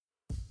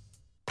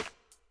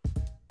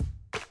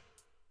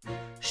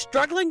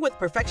Struggling with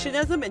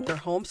perfectionism in your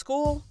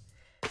homeschool?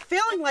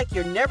 Feeling like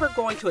you're never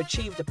going to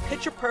achieve the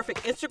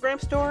picture-perfect Instagram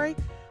story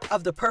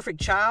of the perfect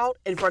child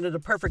in front of the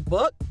perfect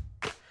book?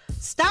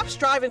 Stop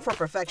striving for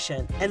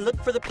perfection and look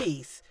for the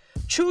peace.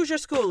 Choose your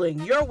schooling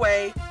your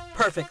way,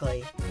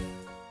 perfectly.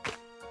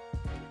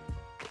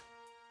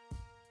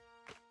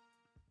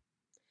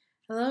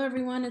 Hello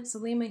everyone, it's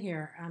Salima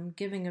here. I'm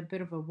giving a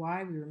bit of a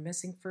why we were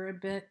missing for a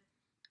bit.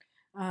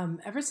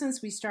 Ever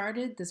since we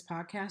started this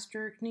podcast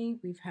journey,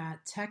 we've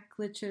had tech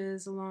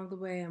glitches along the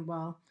way, and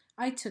well,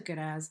 I took it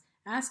as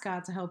ask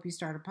God to help you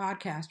start a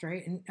podcast,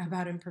 right? And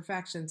about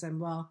imperfections, and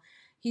well,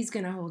 He's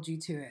going to hold you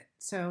to it.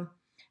 So,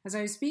 as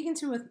I was speaking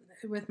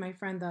with my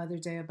friend the other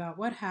day about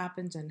what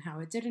happened and how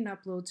it didn't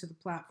upload to the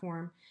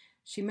platform,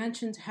 she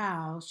mentioned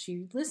how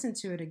she listened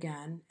to it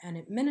again and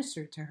it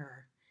ministered to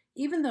her.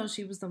 Even though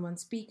she was the one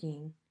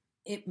speaking,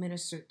 it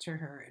ministered to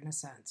her in a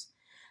sense.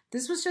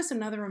 This was just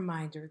another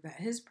reminder that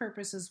His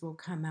purposes will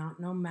come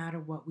out no matter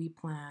what we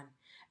plan.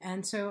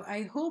 And so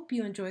I hope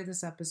you enjoy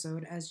this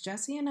episode as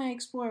Jessie and I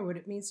explore what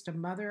it means to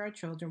mother our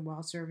children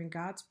while serving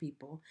God's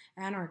people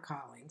and our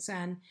callings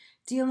and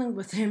dealing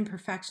with the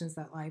imperfections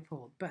that life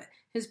holds. But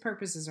His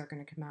purposes are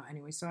going to come out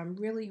anyway. So I'm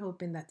really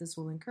hoping that this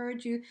will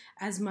encourage you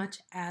as much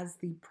as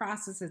the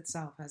process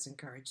itself has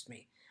encouraged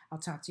me. I'll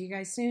talk to you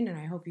guys soon, and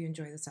I hope you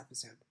enjoy this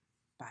episode.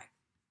 Bye.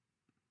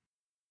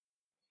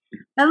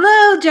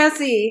 Hello,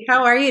 Jessie.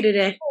 How are you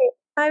today?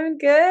 I'm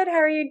good. How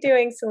are you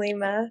doing,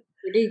 Salima?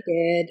 Pretty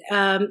good.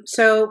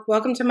 So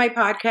welcome to my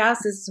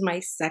podcast. This is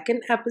my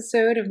second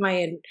episode of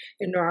my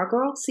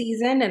inaugural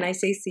season. And I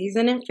say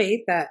season in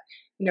faith that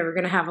we're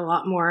going to have a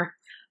lot more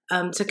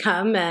to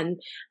come. And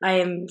I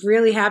am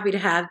really happy to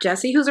have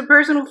Jessie, who's a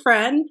personal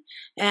friend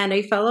and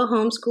a fellow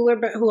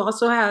homeschooler, but who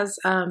also has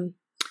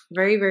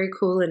very, very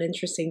cool and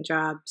interesting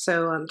job.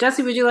 So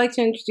Jessie, would you like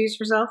to introduce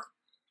yourself?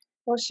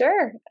 Well,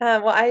 sure.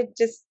 I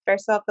just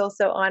first of all feel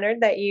so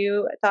honored that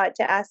you thought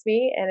to ask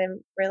me, and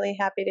I'm really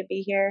happy to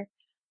be here.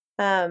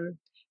 My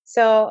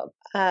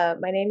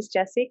name's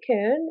Jessie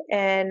Kuhn,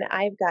 and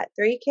I've got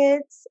 3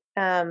 kids.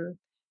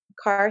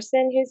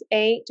 Carson, who's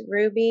 8,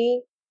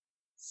 Ruby,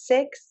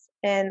 6,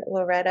 and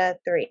Loretta,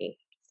 3.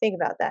 Think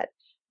about that.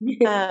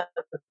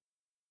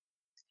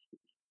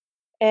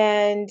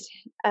 I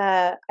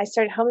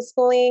started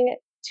homeschooling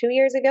 2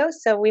 years ago.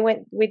 So we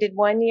did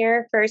 1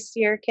 year, first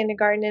year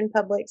kindergarten in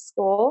public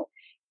school,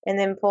 and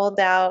then pulled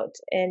out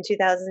in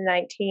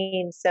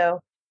 2019.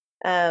 So,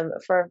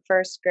 for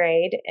first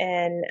grade,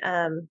 and,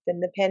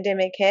 then the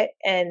pandemic hit,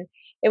 and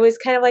it was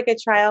kind of like a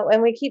trial,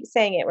 and we keep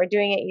saying it, we're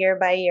doing it year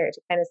by year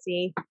to kind of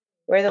see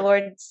where the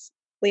Lord's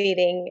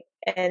leading.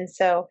 And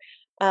so,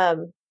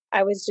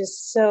 I was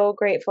just so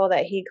grateful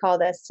that He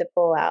called us to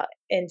pull out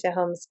into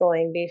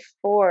homeschooling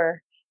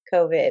before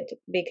COVID,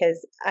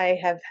 because I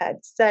have had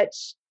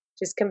such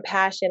just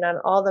compassion on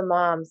all the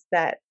moms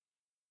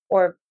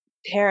or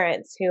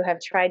parents who have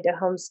tried to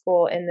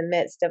homeschool in the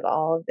midst of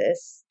all of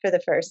this for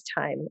the first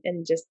time,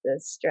 and just the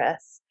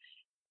stress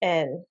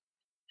and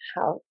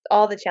how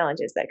all the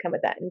challenges that come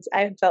with that. And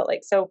I felt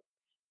like so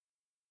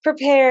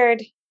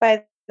prepared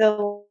by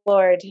the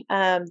Lord,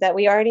 that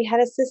we already had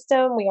a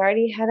system, we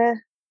already had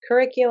a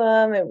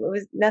curriculum. It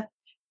was nothing,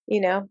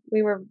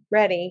 we were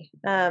ready.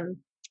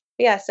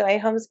 So I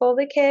homeschool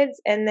the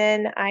kids, and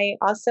then I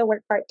also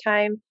work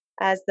part-time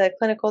as the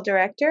clinical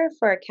director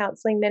for a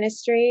counseling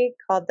ministry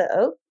called the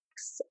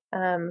Oaks,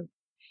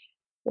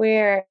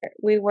 where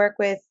we work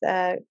with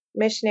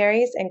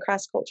missionaries and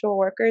cross-cultural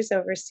workers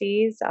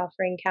overseas,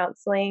 offering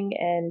counseling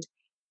and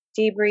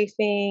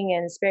debriefing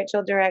and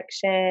spiritual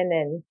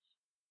direction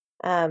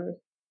and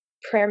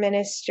prayer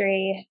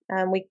ministry.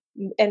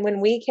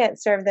 When we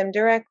can't serve them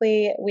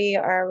directly, we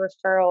are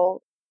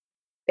referral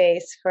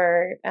base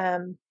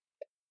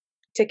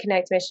to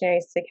connect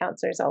missionaries to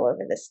counselors all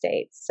over the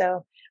States.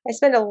 So I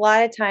spend a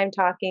lot of time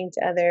talking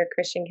to other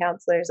Christian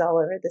counselors all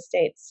over the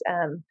States,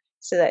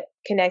 so that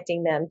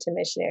connecting them to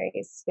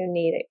missionaries who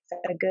need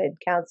a good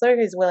counselor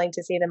who's willing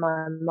to see them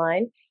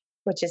online,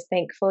 which is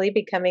thankfully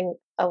becoming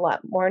a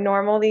lot more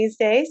normal these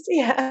days.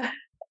 Yeah.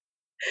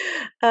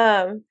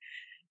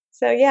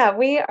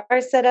 We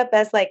are set up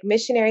as like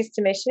missionaries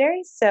to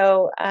missionaries.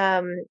 So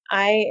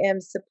I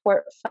am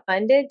support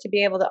funded to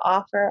be able to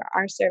offer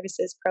our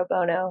services pro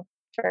bono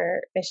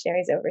for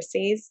missionaries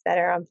overseas that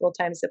are on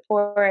full-time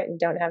support and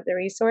don't have the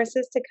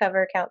resources to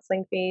cover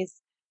counseling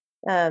fees.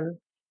 And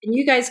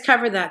you guys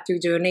cover that through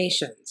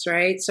donations,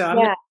 right? So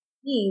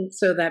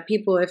so that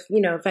people, if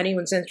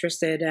anyone's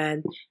interested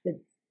and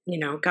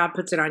God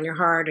puts it on your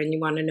heart and you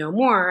want to know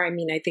more, I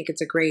think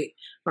it's a great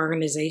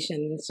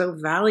organization. It's so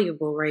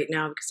valuable right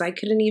now, because I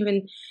couldn't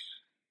even.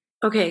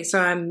 Okay, so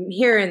I'm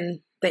here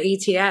in the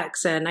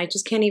ATX, and I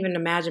just can't even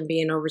imagine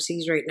being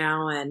overseas right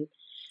now, and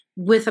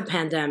with a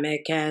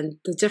pandemic and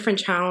the different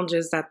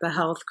challenges that the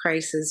health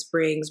crisis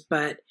brings.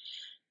 But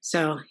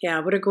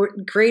what a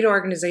great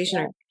organization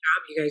and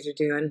job you guys are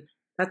doing.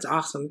 That's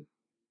awesome.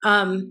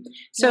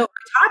 So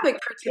topic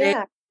for today,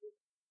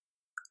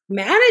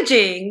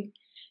 managing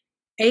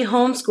a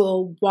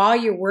homeschool while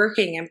you're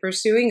working and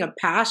pursuing a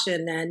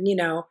passion and,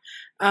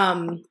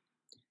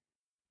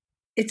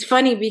 It's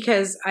funny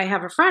because I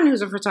have a friend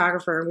who's a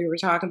photographer, and we were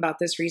talking about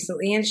this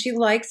recently, and she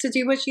likes to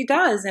do what she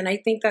does. And I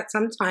think that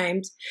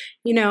sometimes,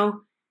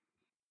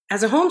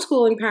 as a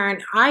homeschooling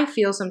parent, I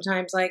feel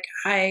sometimes like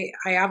I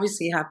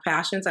obviously have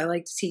passions. I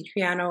like to teach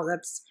piano.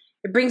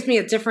 It brings me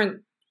a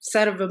different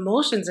set of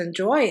emotions and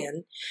joy.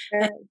 And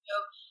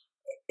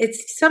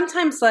it's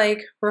sometimes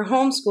like we're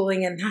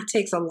homeschooling, and that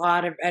takes a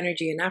lot of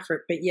energy and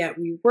effort, but yet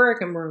we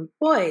work and we're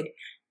employed.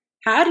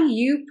 How do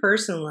you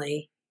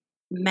personally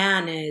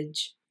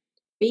manage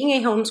being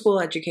a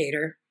homeschool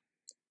educator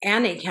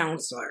and a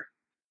counselor?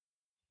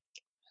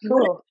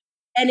 Cool.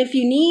 And if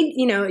you need,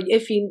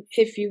 if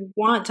you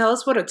want, tell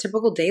us what a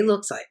typical day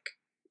looks like.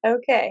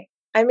 Okay.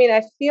 I mean,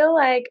 I feel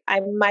like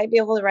I might be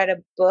able to write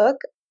a book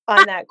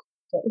on that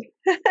question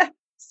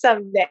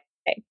someday.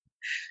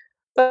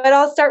 But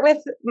I'll start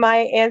with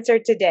my answer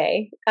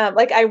today.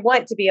 Like, I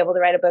want to be able to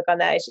write a book on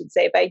that, I should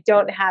say, but I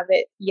don't have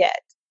it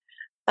yet.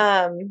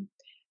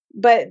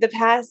 But the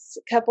past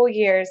couple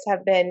years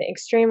have been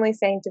extremely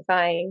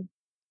sanctifying,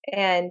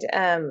 and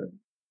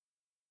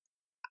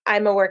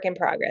I'm a work in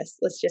progress.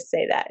 Let's just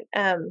say that.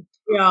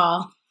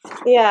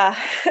 Yeah.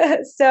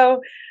 So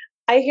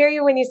I hear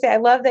you when you say, I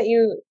love that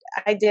you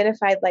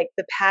identified like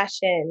the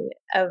passion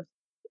of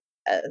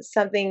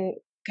something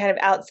kind of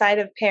outside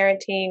of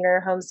parenting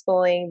or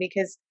homeschooling,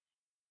 because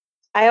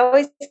I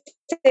always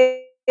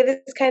say this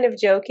kind of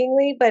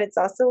jokingly, but it's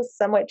also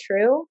somewhat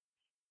true,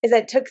 is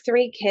that it took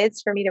 3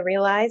 kids for me to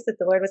realize that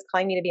the Lord was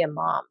calling me to be a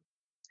mom.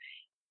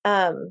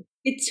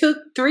 It took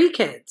 3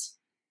 kids.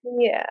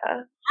 Yeah.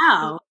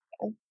 Wow.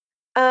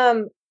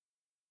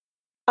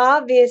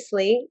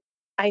 Obviously,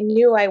 I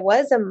knew I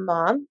was a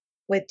mom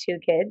with 2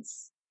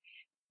 kids,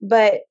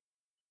 but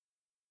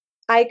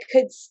I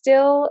could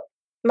still,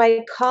 my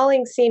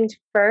calling seemed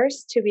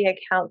first to be a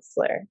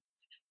counselor.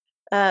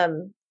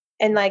 And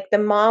like the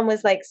mom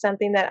was like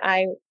something that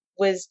I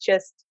was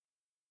just,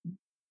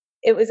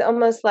 it was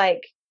almost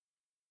like,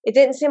 it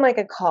didn't seem like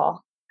a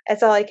call.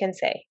 That's all I can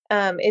say.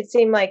 It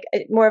seemed like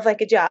more of like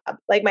a job.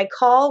 Like my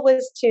call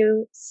was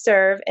to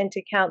serve and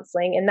to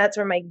counseling, and that's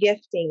where my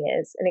gifting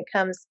is, and it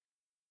comes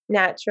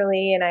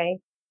naturally. And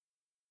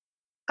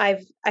I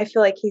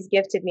feel like He's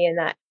gifted me in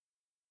that.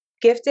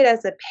 Gifted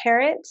as a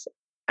parent,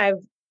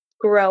 I'm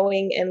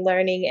growing and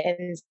learning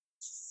and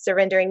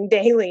surrendering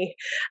daily.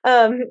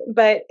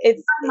 But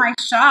it's my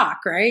shock,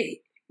 right?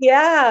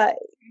 Yeah.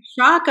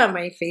 Shock on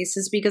my face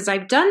is because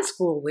I've done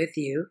school with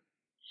you.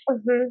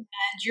 Mm-hmm. And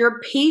your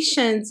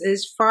patience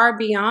is far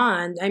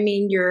beyond. I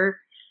mean, your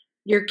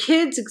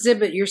kids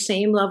exhibit your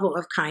same level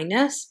of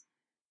kindness.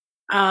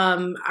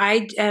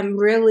 I am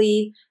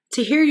really,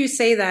 to hear you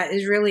say that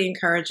is really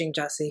encouraging,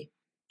 Jessie.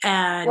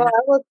 And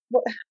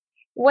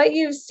what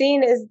you've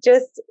seen is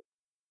just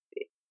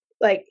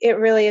like, it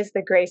really is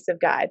the grace of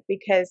God,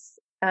 because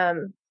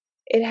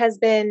it has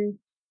been,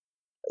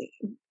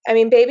 I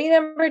mean, baby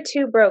number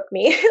 2 broke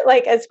me,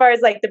 like as far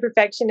as like the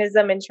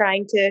perfectionism and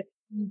trying to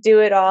do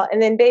it all.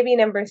 And then baby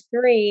number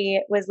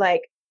 3 was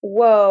like,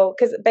 whoa,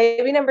 because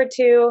baby number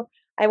 2,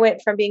 I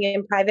went from being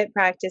in private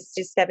practice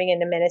to stepping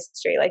into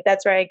ministry. Like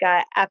that's where I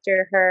got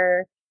after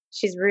her.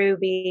 She's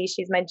Ruby.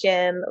 She's my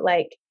gym.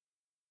 Like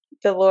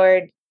the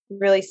Lord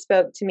really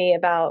spoke to me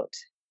about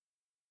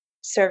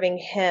serving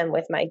Him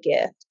with my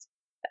gift,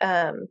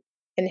 and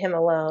Him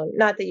alone.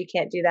 Not that you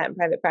can't do that in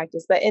private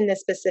practice, but in the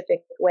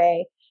specific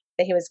way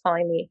that He was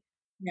calling me.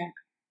 Yeah.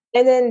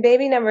 And then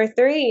baby number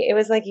 3, it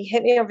was like He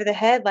hit me over the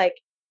head. Like,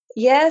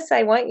 yes,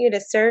 I want you to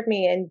serve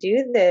me and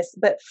do this,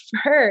 but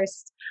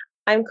first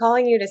I'm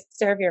calling you to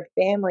serve your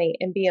family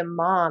and be a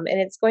mom. And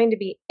it's going to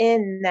be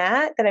in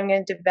that I'm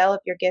going to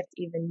develop your gift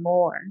even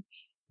more.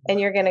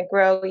 And you're going to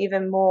grow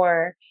even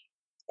more.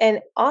 And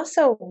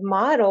also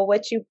model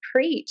what you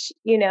preach,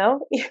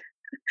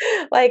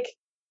 like,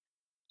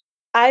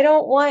 I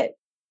don't want,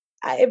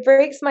 it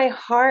breaks my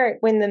heart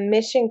when the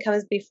mission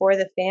comes before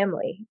the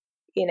family,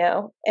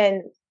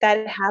 and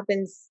that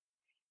happens.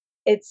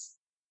 It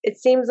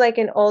seems like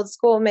an old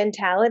school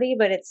mentality,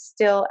 but it's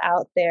still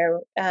out there.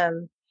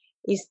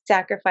 You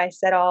sacrifice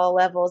at all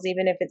levels,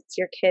 even if it's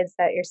your kids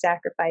that you're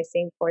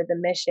sacrificing for the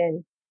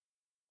mission.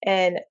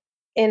 And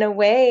in a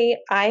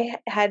way, I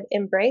had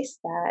embraced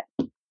that.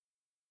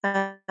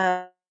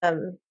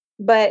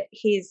 But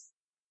He's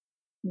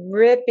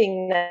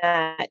ripping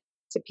that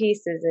to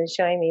pieces and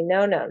showing me,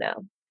 no.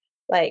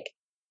 Like,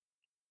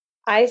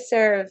 I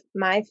serve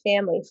my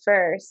family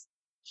first.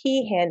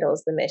 He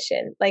handles the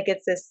mission. Like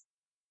it's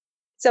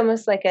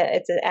almost like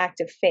it's an act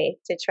of faith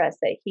to trust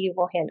that He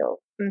will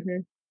handle.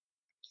 Mm-hmm.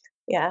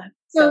 Yeah.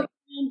 So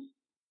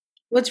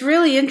what's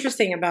really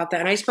interesting about that,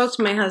 and I spoke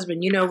to my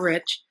husband,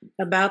 Rich,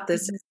 about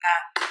this, is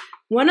that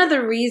one of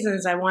the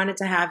reasons I wanted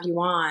to have you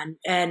on,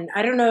 and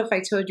I don't know if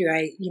I told you,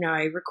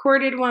 I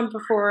recorded one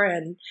before,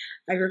 and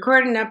I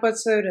recorded an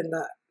episode, and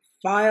the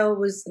file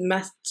was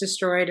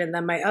destroyed, and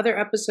then my other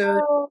episode,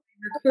 I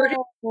recorded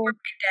for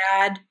my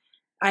dad.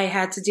 I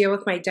had to deal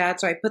with my dad,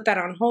 so I put that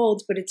on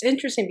hold. But it's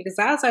interesting because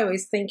as I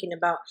was thinking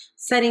about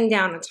setting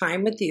down a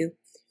time with you,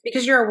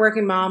 because you're a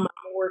working mom,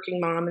 I'm a working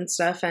mom and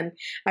stuff. And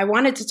I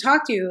wanted to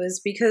talk to you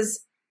is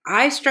because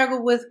I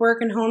struggle with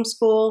work and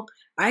homeschool.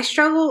 I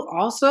struggle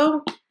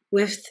also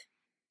with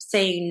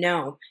saying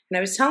no. And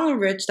I was telling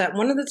Rich that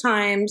one of the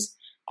times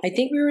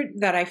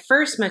that I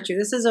first met you,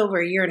 this is over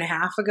a year and a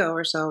half ago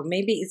or so,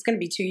 maybe it's going to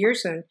be 2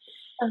 years soon.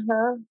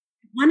 Uh-huh.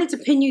 I wanted to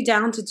pin you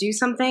down to do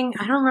something.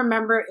 I don't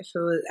remember.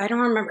 I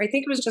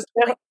think it was just,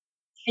 and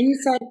you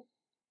said,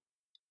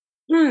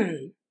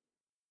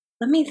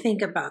 let me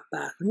think about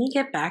that. Let me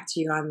get back to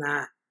you on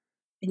that.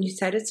 And you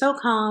said it so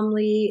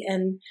calmly.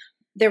 And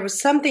there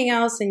was something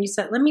else. And you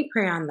said, let me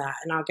pray on that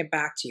and I'll get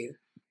back to you.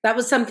 That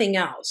was something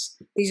else.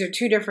 These are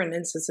two different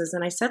instances.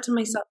 And I said to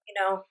myself,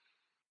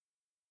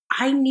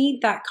 I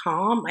need that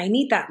calm. I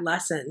need that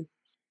lesson,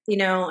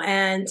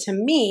 and to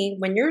me,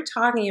 when you're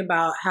talking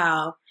about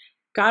how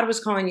God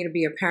was calling you to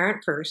be a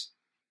parent first,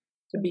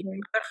 to be a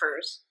mother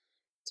first,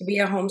 to be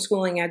a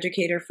homeschooling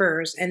educator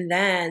first, and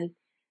then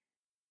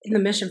in the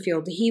mission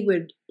field, he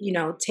would,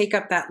 take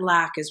up that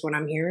lack is what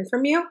I'm hearing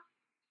from you,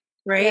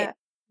 right? Yeah.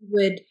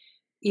 Would,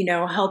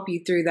 help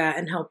you through that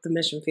and help the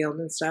mission field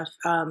and stuff,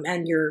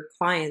 and your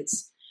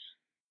clients.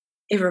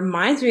 It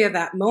reminds me of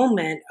that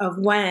moment of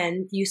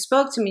when you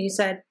spoke to me, you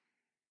said,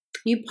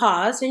 you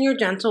paused in your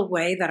gentle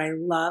way that I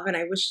love. And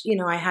I wish,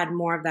 I had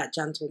more of that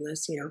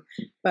gentleness,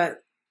 but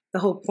the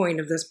whole point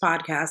of this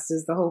podcast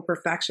is the whole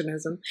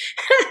perfectionism.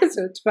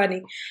 So it's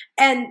funny.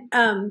 And,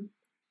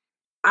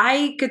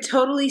 I could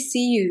totally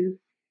see you.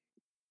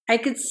 I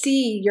could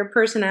see your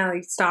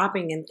personality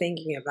stopping and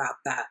thinking about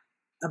that,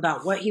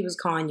 about what he was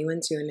calling you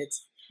into. And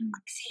I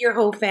see your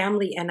whole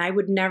family, and I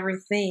would never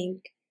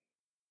think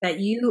that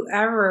you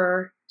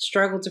ever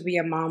struggled to be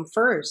a mom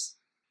first.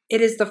 It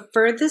is the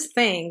furthest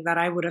thing that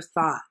I would have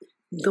thought,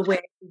 the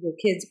way your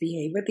kids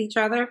behave with each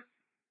other,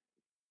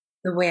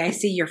 the way I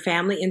see your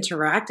family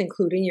interact,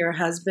 including your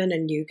husband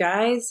and you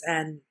guys.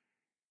 And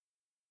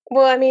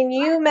well, I mean,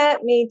 you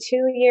met me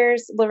 2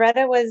 years.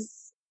 Loretta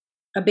was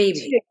a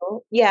baby.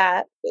 2.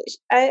 Yeah.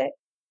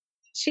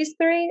 She's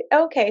 3.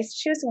 Okay.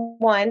 She was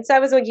 1. So I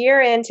was a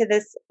year into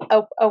this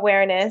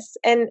awareness.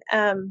 And,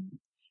 I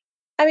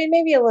mean,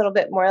 maybe a little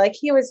bit more, like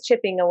he was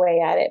chipping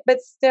away at it, but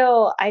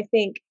still, I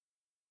think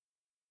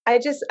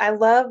I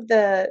love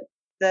the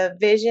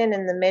vision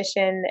and the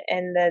mission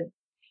and the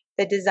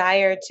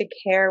desire to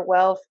care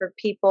well for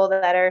people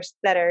that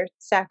are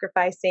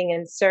sacrificing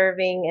and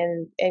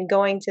serving and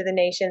going to the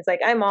nations.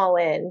 Like, I'm all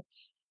in.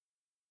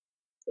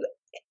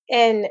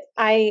 And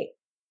I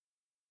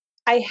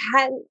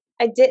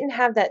didn't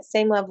have that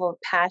same level of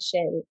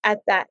passion at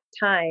that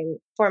time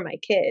for my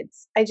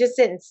kids. I just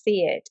didn't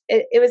see it.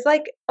 It was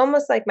like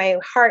almost like my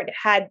heart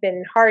had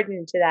been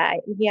hardened to that,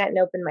 and he hadn't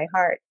opened my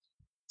heart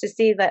to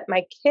see that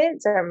my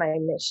kids are my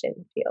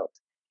mission field.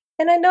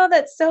 And I know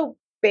that's so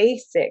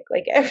basic.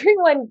 Like,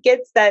 everyone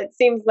gets that, it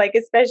seems like,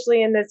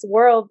 especially in this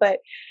world, but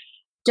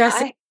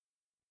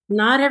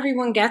not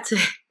everyone gets it.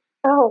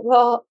 Oh,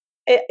 well,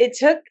 I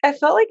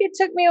felt like it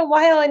took me a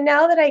while, and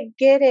now that I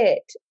get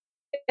it,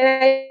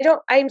 and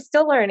I'm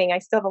still learning. I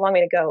still have a long way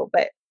to go,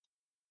 but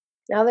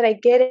now that I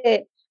get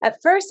it,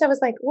 at first I was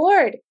like,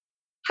 Lord,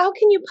 how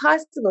can you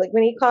possibly,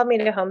 when he called me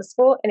to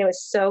homeschool, and it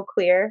was so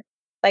clear,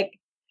 like,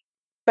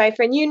 my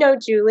friend,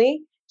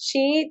 Julie,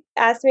 she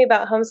asked me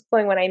about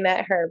homeschooling when I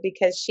met her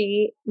because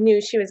she knew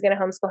she was going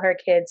to homeschool her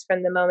kids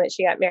from the moment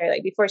she got married,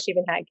 like before she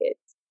even had kids.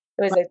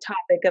 It was a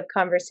topic of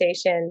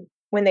conversation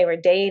when they were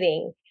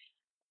dating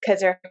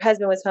because her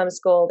husband was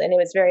homeschooled and it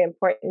was very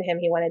important to him.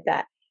 He wanted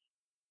that.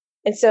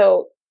 And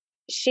so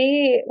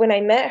she, when I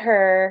met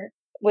her,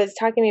 was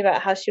talking to me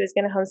about how she was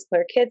going to homeschool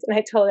her kids. And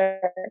I told her,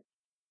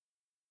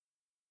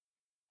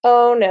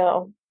 oh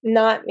no,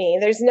 not me.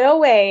 There's no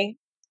way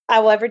I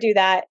will ever do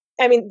that.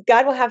 I mean,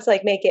 God will have to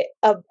make it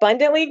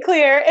abundantly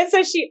clear. And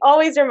so she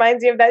always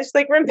reminds me of that. She's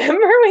like, remember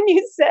when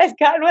you said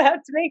God will have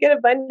to make it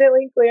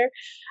abundantly clear?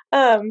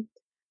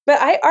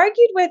 But I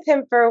argued with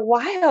him for a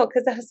while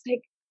because I was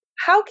like,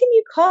 how can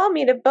you call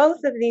me to both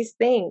of these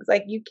things?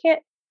 Like, you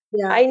can't.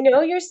 Yeah. I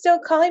know you're still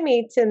calling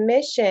me to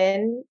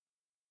mission,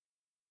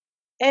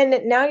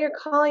 and now you're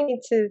calling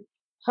me to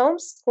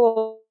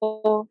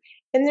homeschool,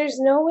 and there's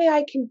no way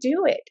I can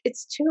do it.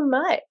 It's too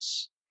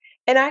much.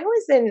 And I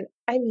was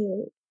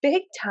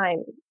big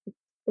time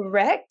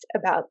wrecked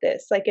about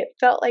this. Like, it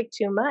felt like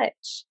too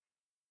much.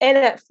 And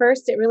at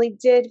first it really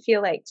did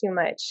feel like too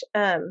much.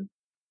 And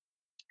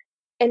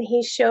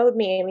he showed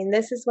me,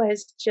 this is what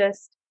has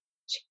just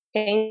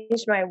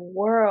changed my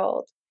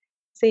world.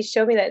 So he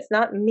showed me that it's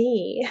not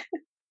me.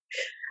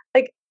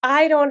 Like,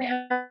 I don't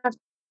have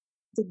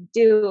to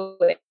do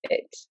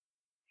it.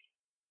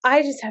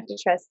 I just have to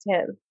trust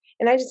him.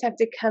 And I just have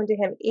to come to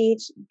him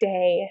each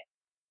day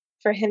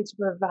for him to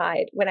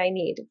provide what I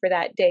need for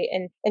that day,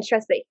 and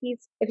trust that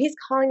if he's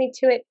calling me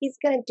to it, he's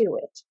going to do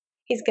it.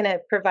 He's going to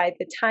provide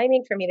the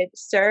timing for me to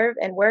serve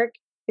and work.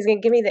 He's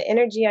going to give me the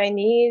energy I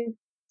need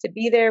to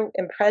be there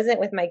and present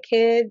with my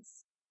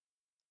kids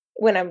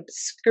when I'm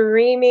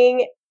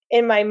screaming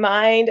in my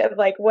mind of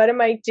like, what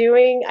am I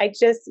doing?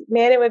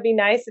 It would be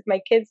nice if my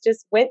kids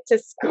just went to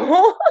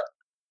school,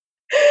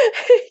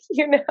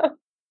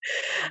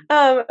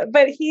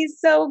 But he's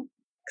so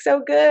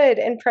good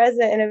and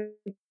present and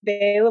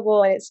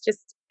available, and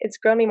it's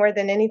grown me more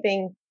than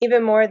anything,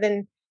 even more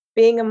than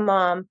being a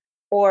mom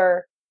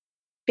or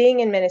being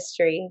in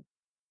ministry.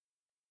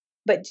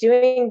 But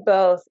doing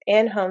both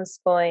and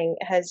homeschooling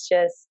has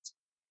just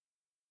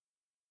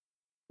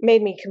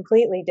made me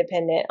completely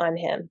dependent on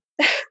him.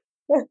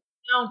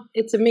 No,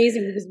 it's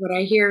amazing because what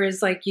I hear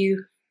is like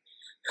you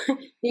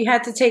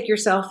had to take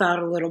yourself out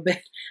a little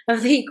bit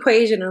of the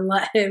equation and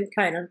let him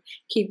kind of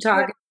keep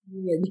talking to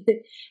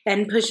you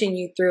and pushing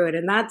you through it.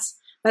 And that's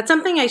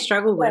something I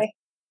struggle with.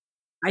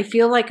 I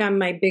feel like I'm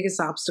my biggest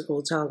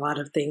obstacle to a lot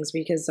of things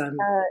because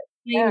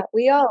yeah,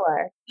 we all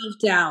are.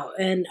 Self-doubt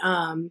and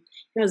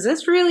is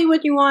this really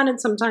what you want?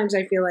 And sometimes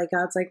I feel like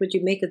it's like, would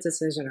you make a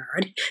decision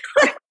already?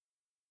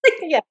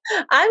 Yeah,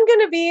 I'm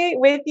gonna be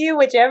with you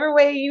whichever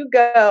way you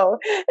go.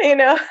 You've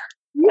been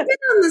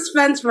on this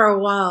fence for a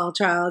while,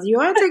 child. You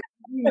want to take,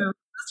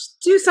 let's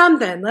do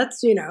something.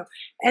 Let's,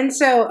 and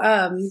so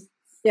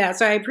yeah,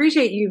 so I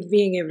appreciate you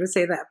being able to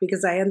say that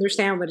because I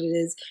understand what it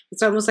is.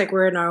 It's almost like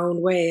we're in our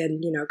own way,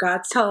 and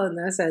God's telling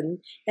us and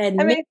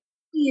make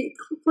it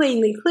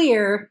plainly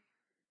clear.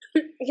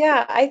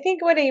 Yeah, I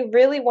think what he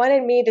really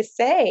wanted me to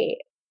say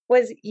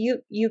was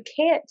you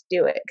can't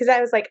do it, because I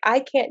was like, I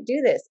can't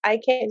do this. I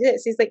can't do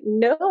this. He's like,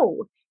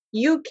 no,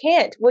 you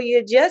can't. Will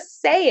you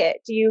just say it?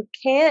 You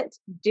can't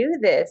do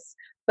this,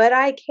 but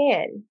I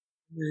can.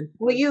 Mm-hmm.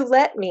 Will you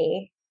let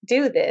me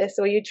do this?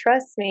 Will you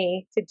trust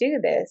me to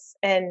do this?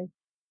 And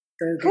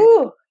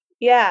whew,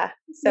 yeah,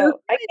 so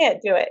I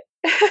can't do it.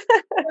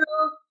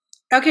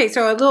 Okay,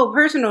 so a little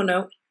personal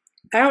note.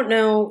 I don't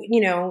know,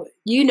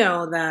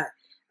 that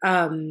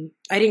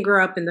I didn't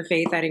grow up in the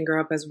faith. I didn't grow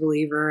up as a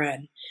believer.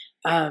 And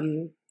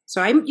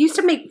so I used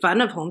to make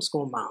fun of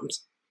homeschool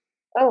moms.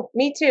 Oh,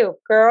 me too,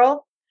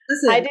 girl.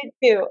 Listen, I did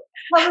too.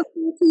 Public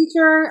school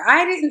teacher,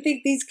 I didn't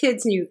think these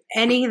kids knew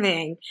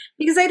anything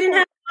because I didn't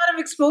have a lot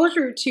of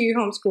exposure to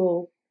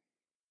homeschool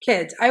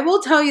kids. I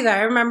will tell you that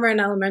I remember in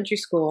elementary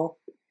school,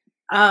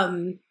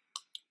 a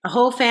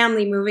whole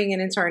family moving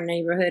into our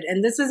neighborhood.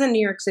 And this is in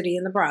New York City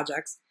in the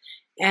projects.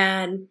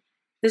 And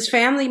this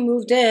family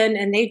moved in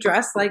and they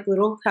dressed like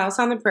Little House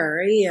on the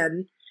Prairie.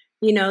 And,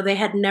 they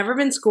had never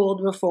been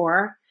schooled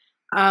before.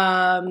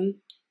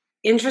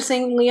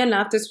 Interestingly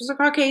enough, this was a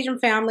Caucasian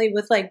family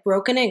with like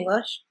broken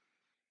English.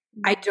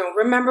 I don't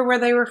remember where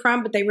they were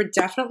from, but they were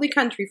definitely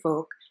country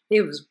folk.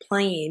 It was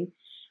plain.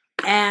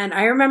 And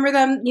I remember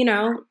them,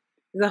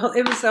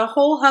 it was a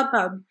whole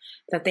hubbub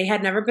that they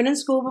had never been in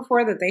school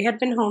before, that they had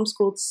been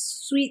homeschooled.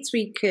 Sweet,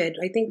 sweet kid.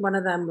 I think one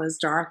of them was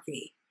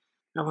Dorothy.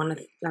 I want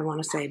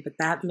to say, but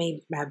that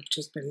may have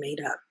just been made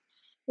up.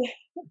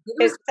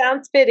 It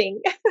sounds fitting.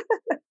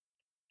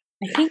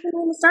 I think her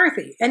name was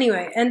Dorothy.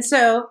 Anyway, and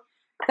so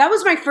that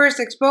was my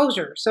first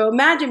exposure. So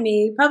imagine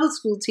me, public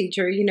school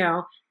teacher,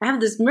 I have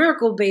this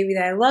miracle baby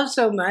that I love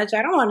so much.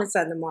 I don't want to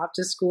send them off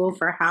to school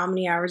for how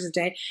many hours a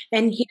day.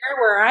 And here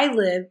where I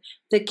live,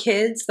 the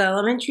kids, the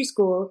elementary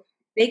school,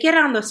 they get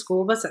on the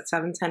school bus at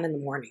 7:10 in the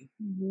morning.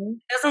 Mm-hmm.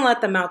 It doesn't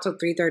let them out till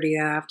 3:30 in the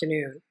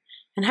afternoon.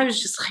 And I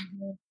was just like,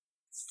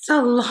 it's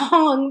a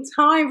long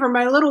time for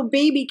my little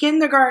baby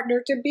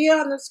kindergartner to be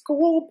on the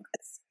school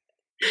bus.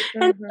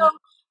 Mm-hmm. And so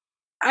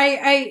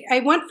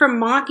I went from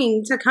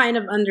mocking to kind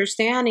of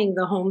understanding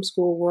the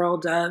homeschool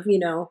world of,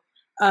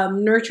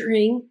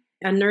 nurturing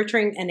and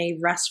a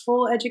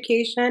restful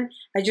education.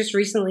 I just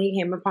recently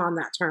came upon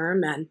that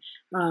term, and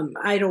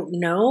I don't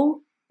know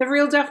the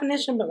real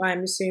definition, but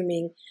I'm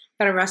assuming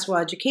that a restful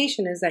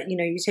education is that,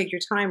 you take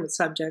your time with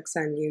subjects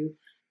and you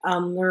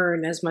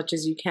learn as much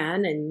as you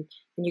can and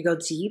you go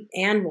deep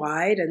and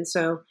wide. And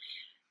so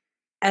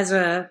as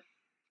a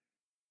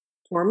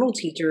formal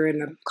teacher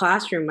in a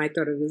classroom, I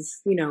thought it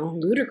was,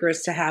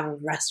 ludicrous to have a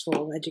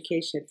restful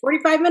education.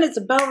 45 minutes,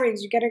 a bell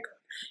rings, you got to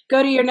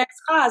go to your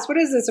next class. What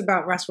is this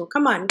about restful?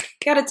 Come on,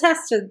 got a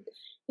test to,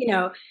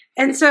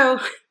 And so,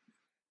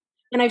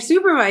 and I've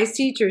supervised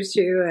teachers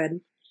too.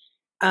 And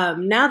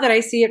now that I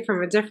see it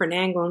from a different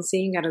angle and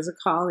seeing it as a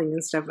calling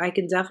and stuff, I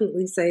can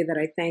definitely say that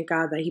I thank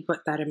God that he put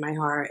that in my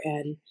heart.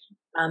 And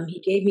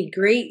he gave me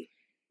great,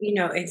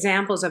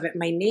 examples of it.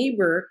 My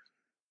neighbor,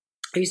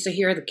 I used to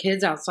hear the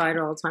kids outside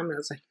all the time. And I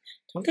was like,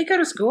 don't they go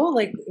to school?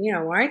 Like,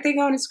 why aren't they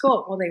going to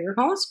school? Well, they were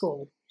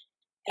homeschooled.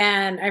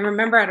 And I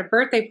remember at a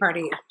birthday party,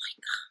 I'm like,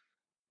 oh,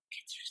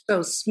 kids are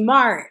so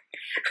smart.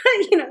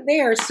 They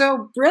are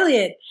so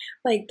brilliant.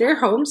 Like,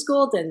 they're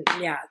homeschooled. And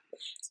yeah.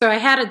 So I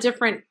had a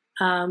different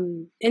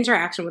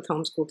interaction with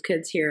homeschooled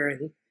kids here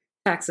in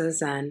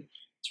Texas. And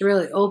it's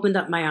really opened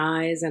up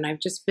my eyes. And I've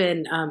just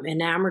been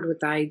enamored with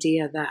the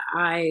idea that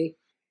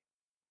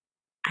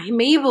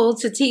I'm able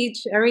to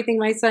teach everything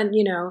my son,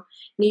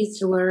 needs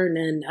to learn.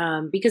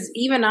 And because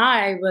even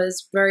I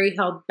was very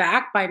held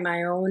back by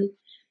my own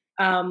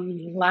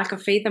lack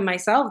of faith in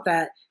myself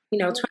that,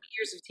 20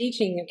 years of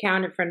teaching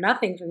accounted for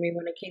nothing for me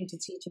when it came to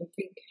teaching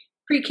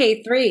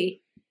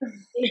pre-K3.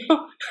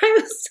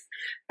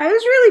 I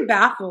was really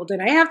baffled.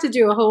 And I have to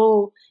do a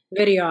whole,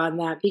 video on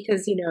that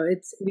because,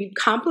 we've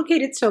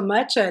complicated so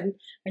much. And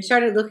I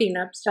started looking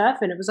up stuff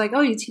and it was like,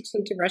 oh, you teach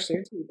them to brush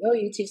their teeth. Oh,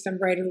 you teach them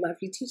right and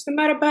left. You teach them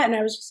how to button.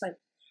 I was just like,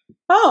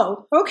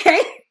 oh,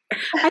 okay.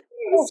 I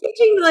was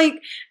teaching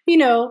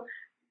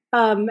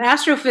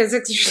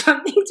astrophysics or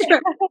something to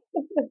her.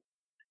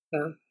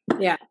 So,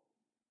 yeah.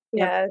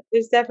 Yeah,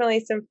 there's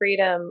definitely some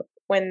freedom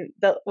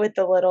with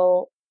the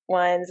little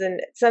ones, and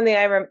something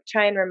I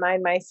try and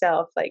remind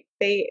myself, like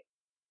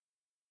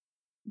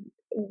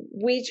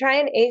we try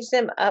and age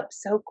them up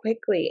so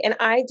quickly, and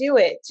I do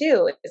it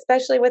too,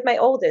 especially with my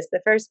oldest, the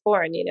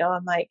firstborn.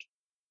 I'm like,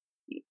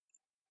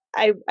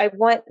 I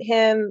want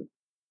him.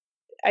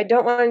 I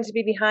don't want him to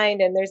be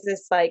behind, and there's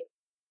this like,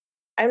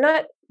 I'm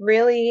not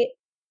really,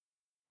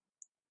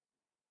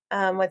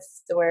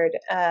 what's the word?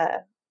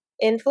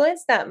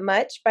 Influenced that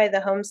much by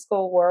the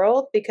homeschool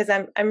world because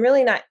I'm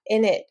really not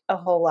in it a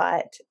whole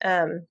lot.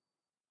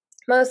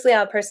 Mostly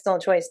out of personal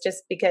choice,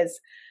 just because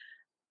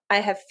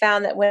I have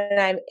found that when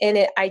I'm in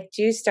it, I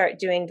do start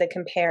doing the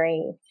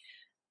comparing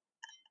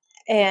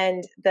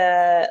and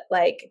the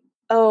like,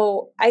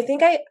 oh, I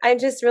think I'm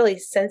just really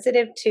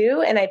sensitive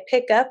too. And I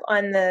pick up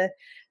on the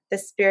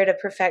spirit of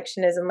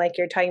perfectionism, like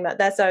you're talking about.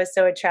 That's why I was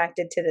so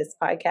attracted to this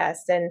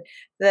podcast. And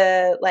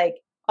the like,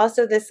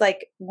 also this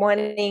like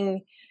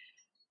wanting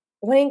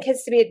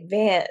kids to be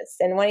advanced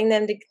and wanting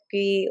them to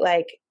be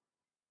like,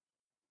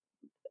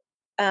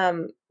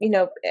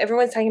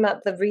 everyone's talking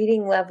about the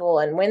reading level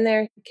and when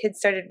their kids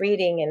started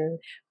reading, and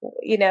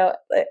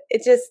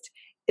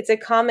it's a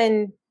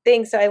common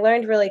thing. So I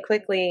learned really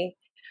quickly,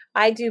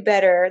 I do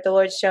better, the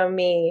Lord's shown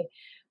me,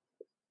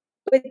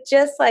 with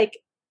just like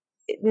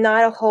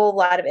not a whole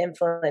lot of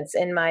influence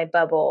in my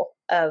bubble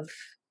of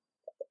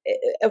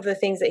the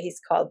things that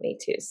He's called me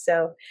to.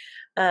 So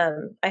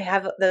I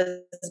have those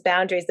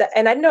boundaries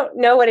and I don't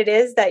know what it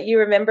is that you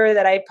remember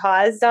that I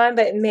paused on,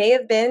 but it may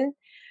have been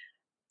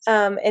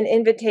an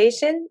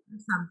invitation.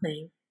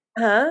 Something.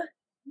 Huh?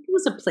 It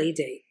was a play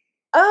date.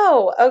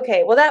 Oh,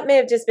 okay. Well, that may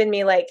have just been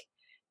me like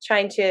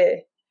trying to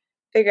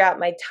figure out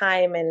my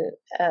time and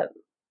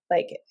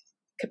like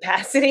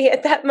capacity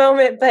at that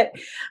moment. But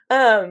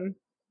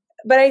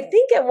I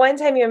think at one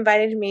time you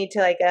invited me to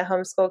like a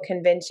homeschool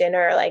convention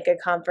or like a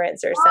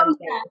conference or something.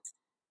 Yes.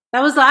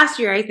 That was last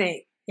year, I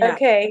think. Yeah.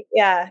 Okay.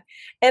 Yeah.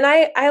 And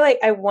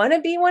I want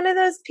to be one of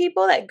those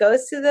people that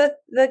goes to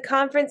the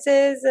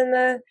conferences and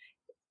the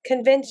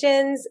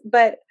conventions,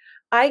 but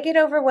I get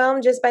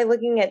overwhelmed just by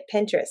looking at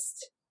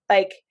Pinterest.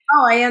 Like,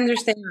 oh, I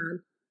understand.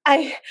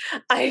 I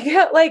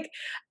get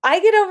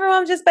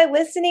overwhelmed just by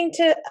listening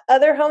to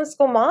other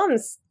homeschool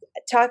moms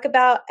talk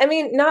about, I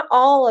mean, not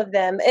all of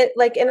them, it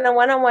like in a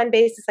one-on-one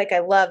basis, like I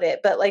love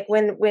it, but like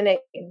when a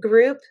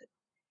group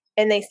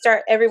and they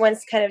start,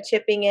 everyone's kind of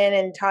chipping in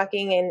and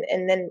talking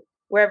and then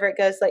wherever it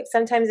goes, like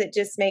sometimes it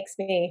just makes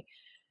me,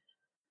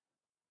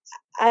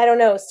 I don't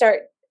know,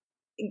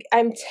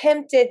 I'm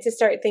tempted to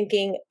start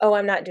thinking, oh,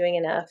 I'm not doing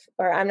enough,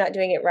 or I'm not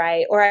doing it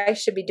right, or I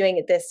should be doing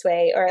it this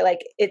way, or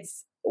like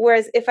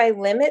whereas if I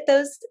limit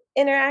those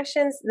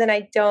interactions, then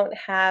I don't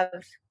have,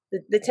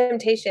 the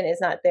temptation is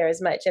not there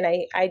as much. And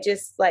I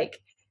just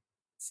like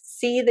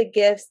see the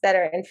gifts that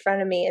are in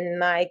front of me in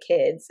my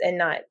kids and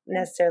not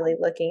necessarily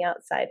looking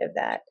outside of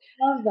that.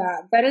 Love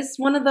that. That is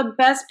one of the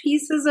best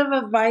pieces of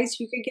advice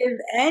you could give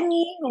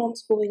any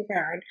homeschooling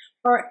parent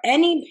or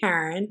any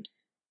parent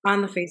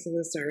on the face of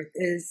this earth,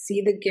 is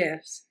see the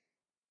gifts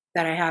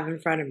that I have in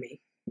front of me.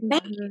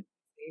 Thank you.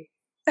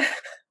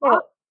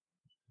 Well,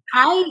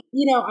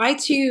 I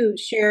too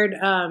shared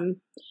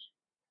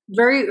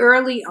very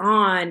early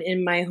on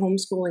in my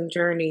homeschooling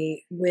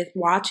journey with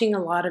watching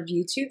a lot of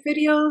YouTube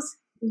videos,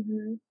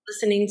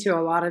 listening to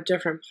a lot of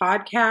different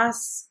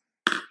podcasts,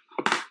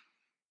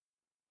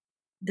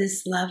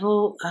 this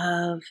level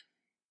of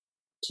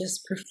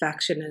just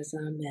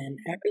perfectionism and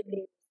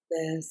everything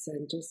this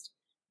and just,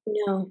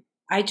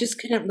 I just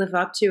couldn't live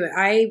up to it.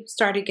 I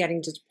started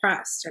getting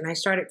depressed and I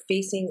started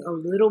facing a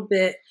little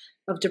bit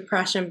of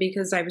depression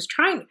because I was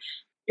trying,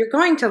 you're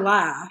going to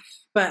laugh,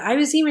 but I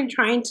was even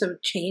trying to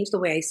change the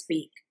way I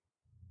speak.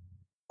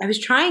 I was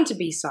trying to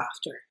be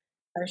softer.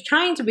 I was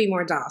trying to be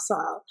more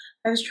docile.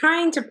 I was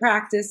trying to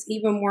practice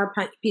even more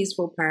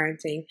peaceful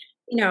parenting.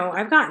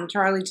 I've gotten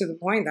Charlie to the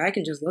point that I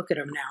can just look at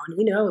him now and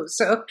he knows.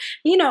 So,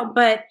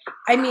 but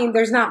I mean,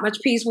 there's not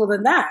much peaceful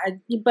than that.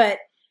 But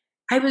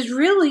I was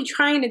really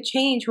trying to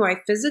change who I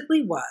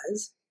physically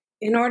was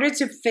in order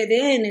to fit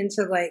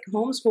into like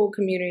homeschool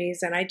communities.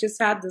 And I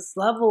just had this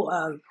level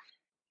of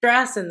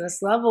stress and this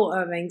level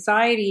of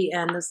anxiety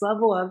and this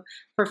level of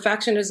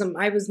perfectionism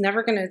I was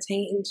never going to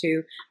attain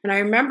to. And I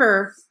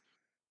remember,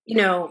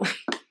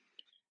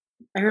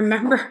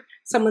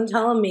 someone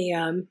telling me,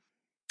 I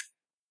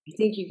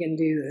think you can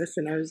do this.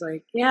 And I was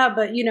like, yeah,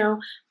 but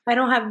I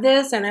don't have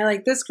this and I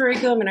like this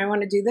curriculum and I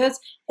want to do this.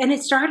 And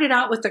it started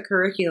out with the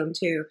curriculum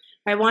too.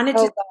 I wanted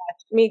to. Oh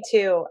gosh, me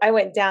too. I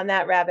went down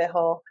that rabbit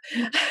hole.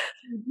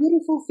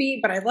 Beautiful feet,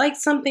 but I liked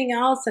something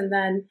else. And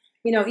then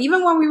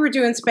even when we were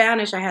doing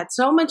Spanish, I had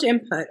so much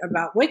input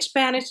about which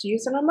Spanish to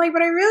use. And I'm like,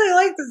 but I really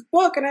like this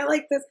book and I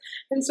like this.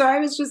 And so I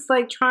was just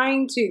like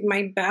trying to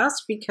my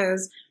best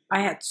because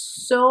I had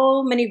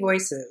so many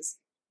voices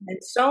and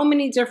so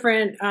many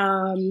different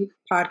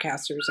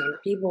podcasters and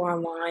people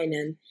online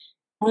and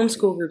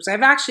homeschool groups.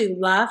 I've actually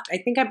left. I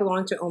think I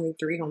belong to only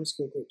 3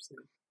 homeschool groups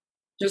now,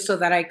 just so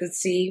that I could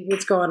see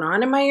what's going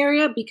on in my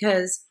area,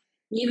 because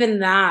even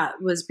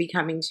that was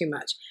becoming too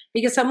much.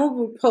 Because someone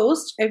would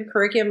post a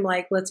curriculum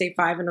like, let's say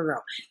 5 in a row,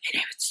 and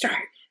I would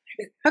start,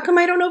 how come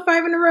I don't know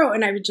 5 in a row?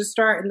 And I would just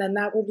start, and then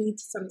that would lead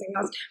to something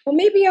else. Well,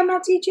 maybe I'm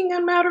not teaching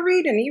him how to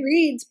read, and he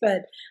reads,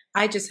 but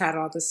I just had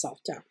all this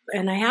self-doubt.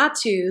 And I had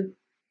to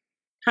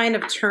kind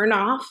of turn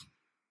off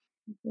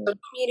social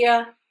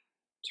media,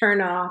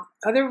 turn off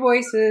other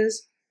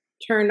voices,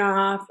 turn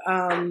off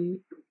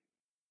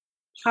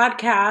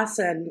podcasts,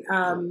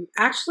 and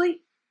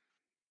actually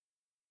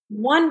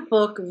one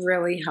book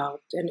really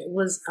helped, and it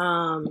was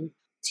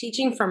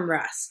Teaching from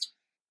Rest.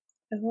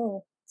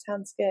 Oh,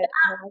 sounds good.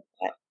 I like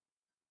that.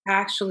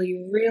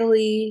 Actually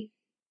really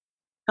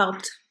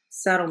helped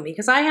settle me,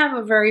 because I have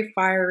a very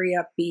fiery,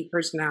 upbeat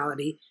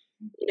personality.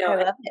 I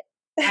love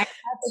it.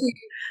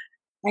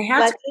 I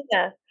had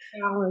to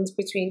balance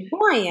between who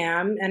I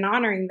am and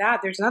honoring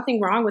that. There's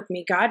nothing wrong with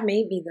me. God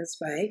made me this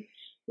way,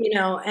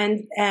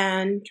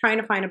 and trying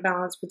to find a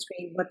balance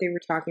between what they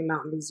were talking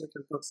about in these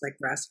different books like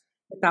Rest,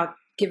 without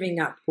giving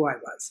up who I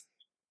was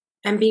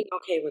and being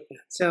okay with that.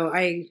 So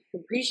I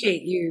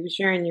appreciate you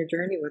sharing your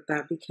journey with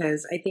that,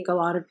 because I think a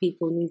lot of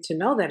people need to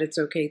know that it's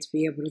okay to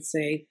be able to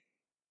say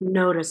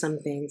no to some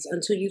things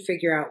until you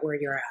figure out where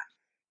you're at.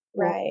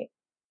 Right.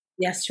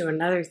 Yes to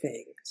another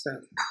thing. So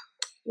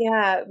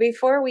yeah,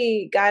 before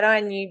we got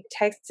on, you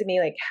texted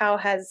me like, how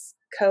has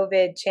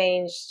COVID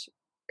changed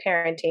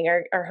parenting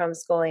or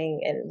homeschooling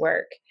and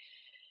work?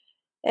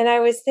 And I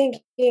was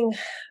thinking,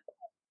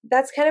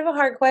 that's kind of a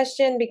hard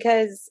question,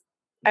 because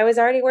I was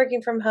already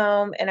working from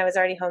home and I was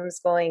already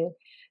homeschooling.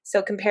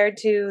 So compared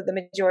to the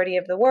majority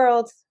of the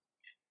world,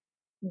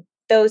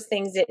 those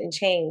things didn't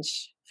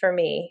change for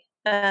me.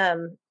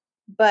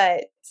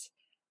 But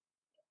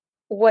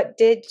what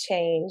did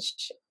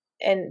change,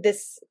 and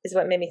this is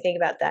what made me think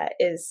about that,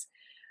 is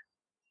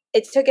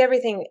it took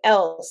everything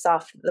else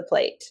off the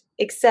plate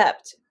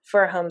except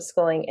for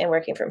homeschooling and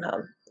working from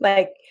home.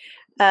 Like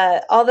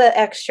all the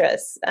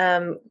extras,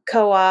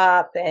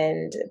 co-op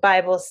and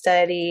Bible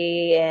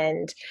study,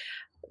 and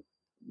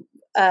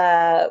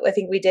I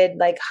think we did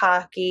like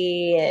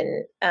hockey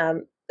and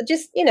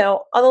just,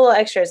 all the little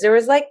extras. There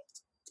was like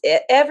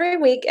every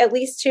week at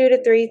least 2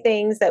 to 3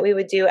 things that we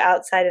would do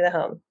outside of the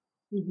home.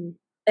 Mm-hmm.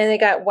 And they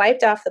got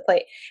wiped off the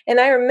plate. And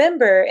I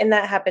remember, and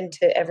that happened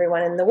to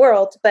everyone in the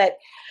world, but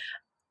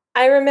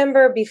I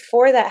remember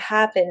before that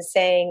happened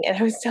saying, and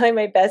I was telling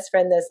my best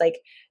friend this, like,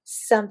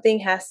 something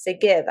has to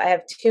give. I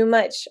have too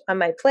much on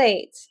my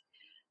plate,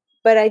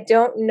 but I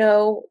don't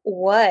know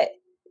what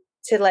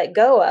to let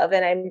go of.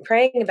 And I'm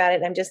praying about it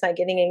and I'm just not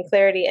getting any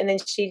clarity. And then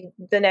she,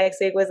 the next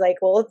week, was like,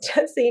 well,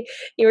 Jessie,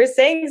 you were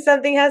saying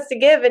something has to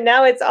give and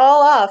now it's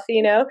all off,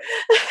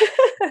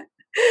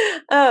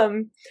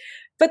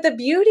 But the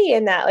beauty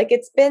in that, like,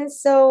 it's been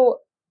so,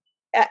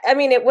 I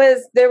mean,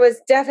 there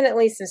was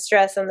definitely some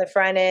stress on the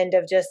front end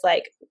of just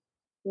like,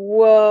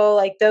 whoa,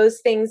 like those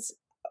things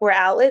were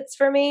outlets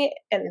for me.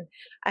 And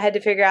I had to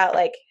figure out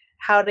like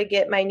how to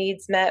get my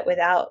needs met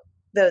without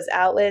those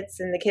outlets.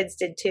 And the kids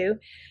did too.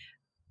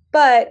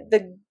 But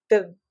the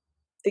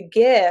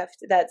gift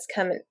that's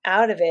coming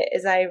out of it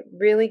is I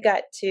really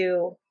got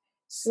to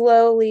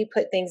slowly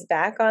put things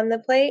back on the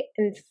plate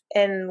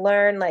and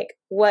learn like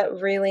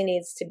what really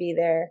needs to be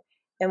there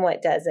and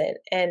what doesn't.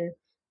 And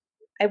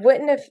I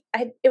wouldn't have,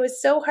 it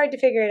was so hard to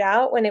figure it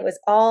out when it was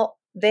all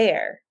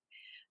there.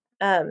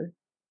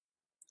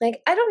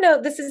 Like, I don't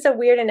know, this is a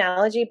weird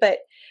analogy, but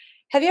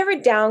have you ever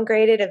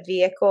downgraded a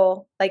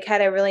vehicle, like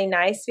had a really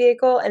nice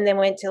vehicle and then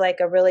went to like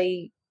a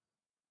really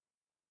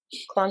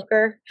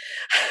clunker?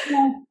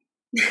 Yeah.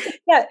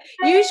 Yeah.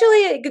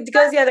 Usually it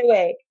goes the other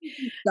way.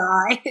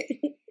 Die.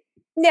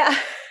 Yeah.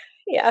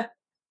 Yeah.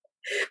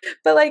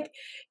 But like,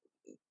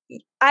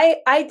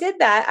 I did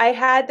that. I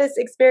had this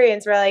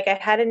experience where like I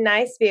had a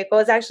nice vehicle.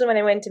 It's actually when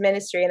I went to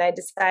ministry and I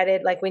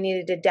decided like we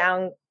needed to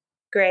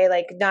downgrade,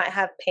 like not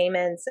have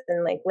payments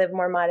and like live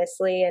more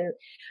modestly. And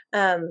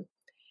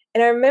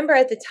I remember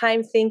at the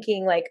time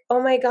thinking like,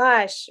 oh my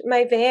gosh,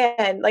 my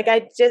van. Like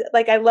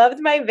I loved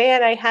my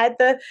van. I had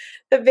the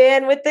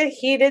van with the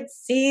heated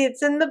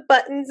seats and the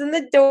buttons and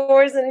the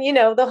doors and,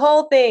 the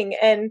whole thing.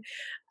 And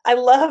I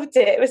loved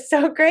it. It was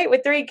so great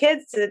with 3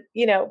 kids to,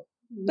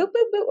 boop,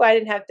 boop, boop. Well, I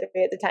didn't have to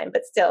be at the time,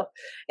 but still.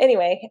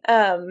 Anyway,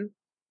 I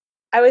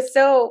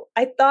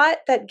thought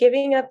that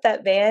giving up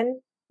that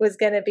van was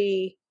going to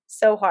be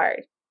so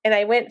hard. And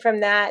I went from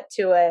that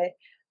to a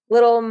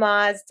little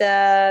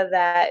Mazda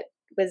that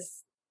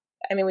was,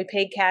 we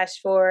paid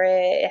cash for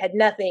it. It had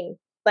nothing,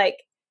 like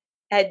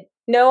had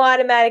no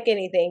automatic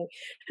anything.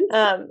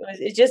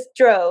 It just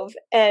drove.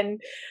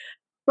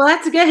 Well,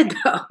 that's good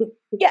though.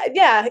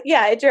 Yeah.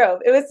 It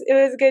drove. It was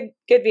a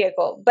good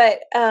vehicle.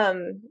 But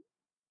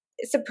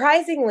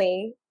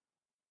surprisingly,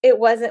 it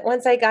wasn't.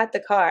 Once I got the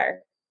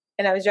car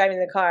and I was driving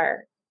the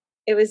car,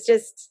 it was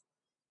just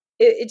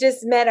it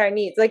just met our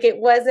needs. Like it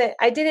wasn't.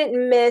 I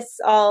didn't miss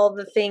all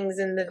the things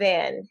in the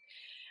van.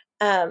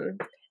 Um,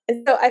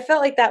 and so I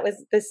felt like that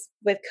was this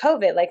with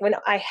COVID. Like when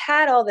I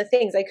had all the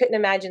things, I couldn't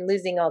imagine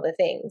losing all the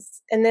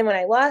things. And then when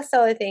I lost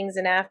all the things,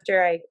 and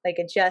after I like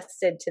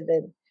adjusted to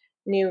the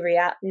new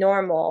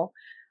normal,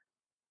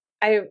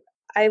 I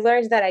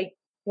learned that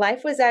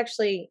life was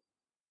actually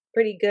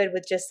pretty good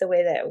with just the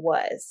way that it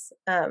was.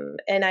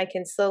 And I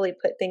can slowly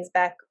put things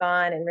back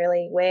on and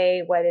really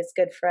weigh what is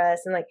good for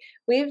us. And like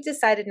we've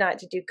decided not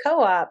to do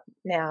co-op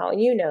now,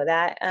 and you know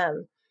that.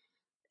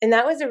 And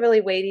that was a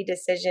really weighty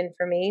decision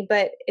for me,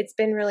 but it's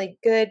been really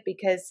good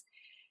because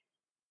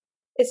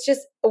it's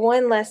just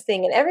one less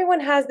thing. And everyone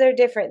has their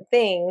different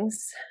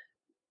things.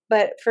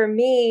 But for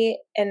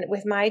me, and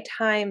with my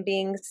time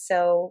being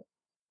so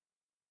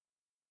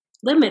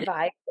Limited.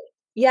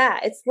 Yeah,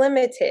 it's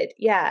limited.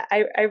 Yeah,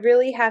 I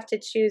really have to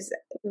choose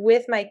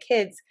with my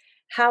kids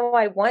how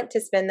I want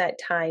to spend that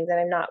time that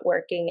I'm not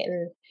working,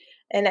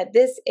 and at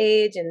this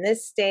age and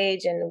this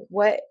stage and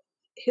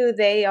who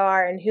they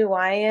are and who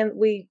I am,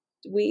 we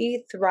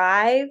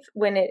thrive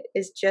when it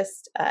is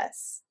just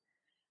us.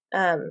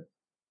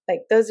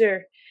 Like those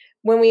are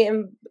when we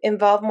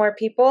involve more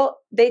people,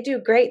 they do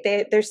great.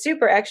 They're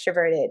super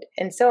extroverted,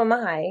 and so am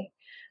I.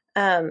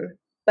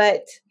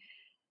 But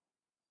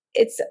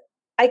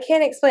I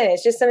can't explain it.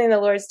 It's just something the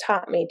Lord's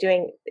taught me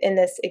doing in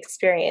this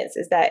experience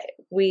is that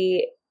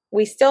we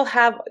still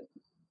have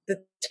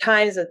the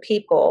times with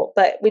people,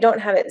 but we don't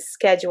have it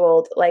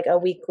scheduled like a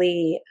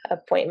weekly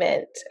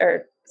appointment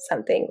or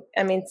something.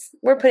 I mean,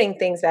 we're putting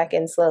things back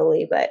in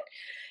slowly, but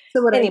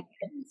so what anyway.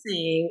 I'm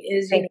saying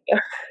is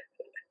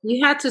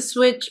you had to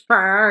switch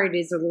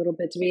priorities a little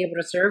bit to be able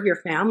to serve your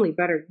family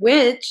better,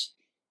 which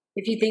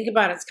if you think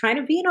about it, it's kind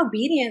of being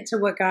obedient to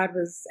what God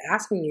was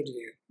asking you to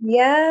do.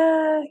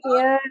 Yeah,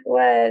 it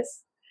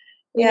was.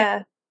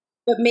 Yeah.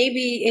 But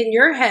maybe in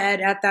your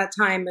head at that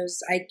time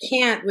is I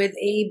can't with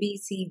A, B,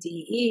 C, D,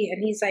 E.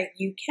 And he's like,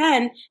 you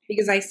can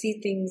because I see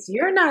things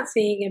you're not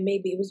seeing, and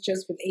maybe it was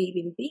just with A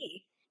and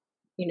B,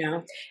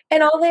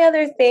 And all the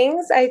other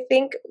things I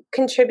think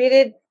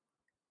contributed,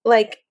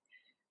 like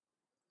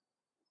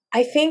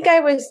I think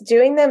I was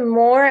doing them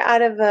more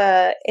out of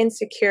a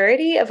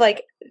insecurity of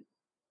like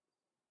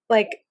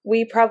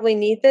we probably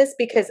need this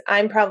because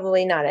I'm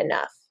probably not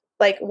enough.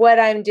 Like what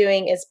I'm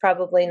doing is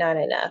probably not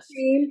enough.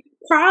 Same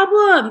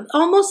problem.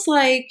 Almost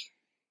like,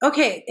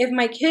 okay, if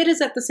my kid is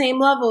at the same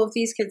level of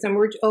these kids, then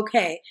we're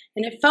okay.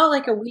 And it felt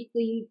like a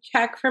weekly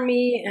check for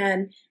me,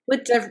 and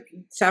with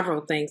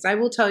several things. I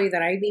will tell you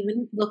that I've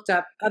even looked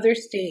up other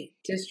state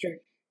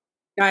district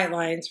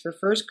guidelines for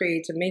first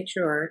grade to make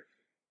sure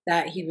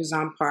that he was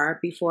on par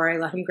before I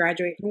let him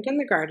graduate from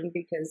kindergarten,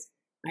 because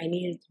I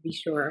needed to be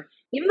sure.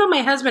 Even though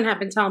my husband had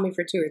been telling me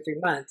for 2 or 3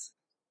 months,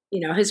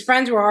 his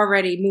friends were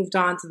already moved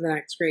on to the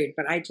next grade,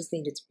 but I just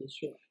needed to be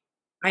sure.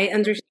 I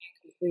understand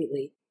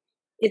completely.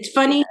 It's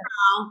funny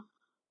how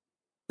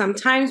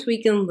sometimes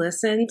we can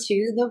listen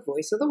to the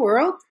voice of the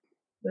world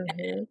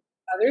and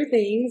other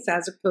things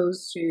as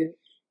opposed to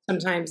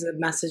sometimes the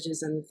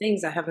messages and the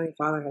things that Heavenly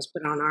Father has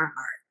put on our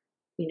heart,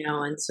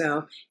 and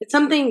so it's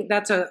something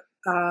that's a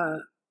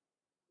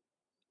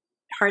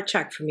heart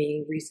check for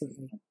me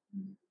recently.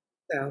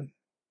 So,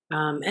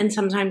 and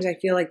sometimes I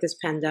feel like this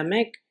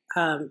pandemic,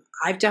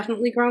 I've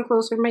definitely grown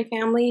closer to my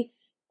family.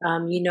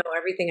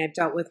 Everything I've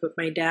dealt with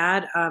my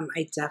dad.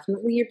 I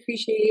definitely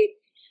appreciate.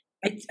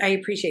 I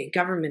appreciate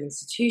government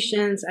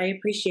institutions. I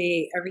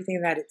appreciate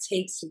everything that it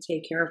takes to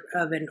take care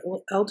of an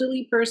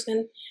elderly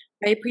person.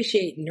 I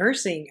appreciate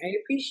nursing. I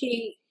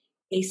appreciate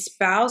a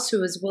spouse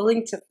who is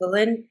willing to fill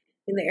in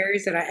the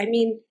areas that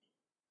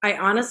I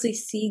honestly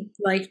see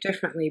life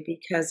differently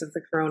because of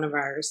the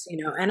coronavirus,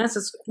 and as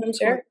a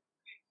homeschooler,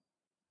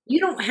 you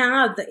don't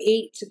have the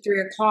 8 to 3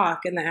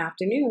 o'clock in the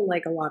afternoon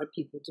like a lot of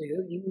people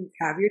do. You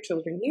have your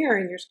children here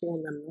and you're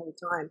schooling them all the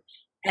time.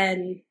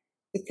 And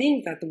to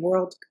think that the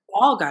world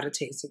all got a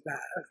taste of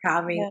that, of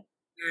having to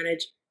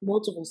manage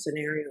multiple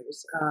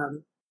scenarios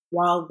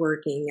while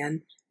working.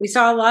 And we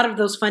saw a lot of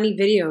those funny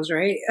videos,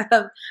 right,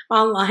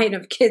 online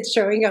of kids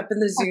showing up in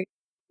the Zoom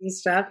and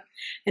stuff.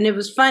 And it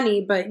was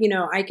funny, but,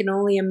 I can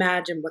only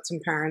imagine what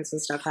some parents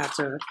and stuff had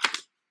to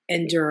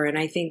endure. And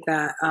I think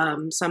that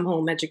some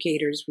home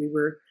educators, we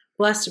were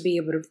blessed to be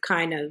able to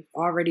kind of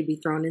already be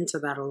thrown into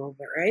that a little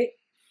bit, right?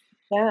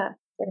 Yeah,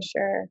 for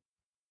sure.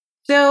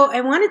 So I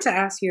wanted to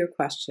ask you a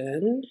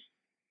question.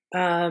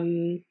 Ask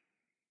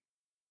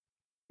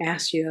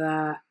you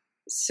that.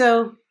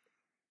 So,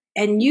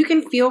 and you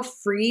can feel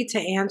free to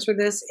answer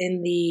this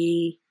in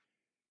the,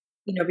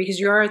 because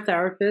you're a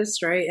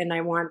therapist, right? And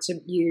I want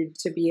you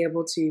to be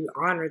able to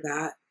honor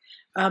that.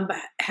 But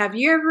have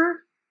you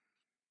ever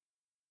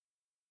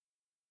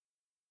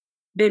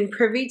been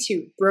privy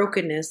to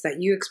brokenness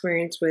that you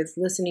experience with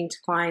listening to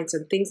clients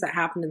and things that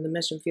happen in the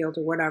mission field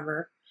or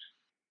whatever,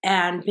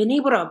 and been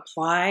able to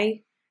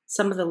apply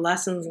some of the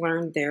lessons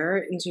learned there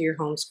into your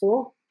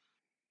homeschool?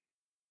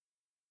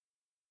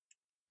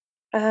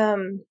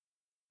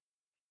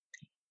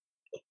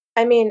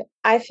 I mean,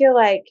 I feel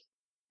like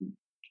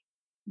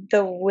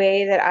the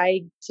way that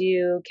I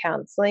do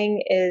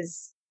counseling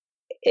is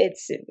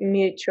it's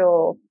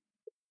mutual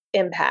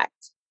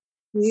impact.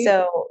 You,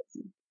 So,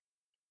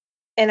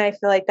 and I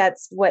feel like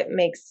that's what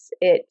makes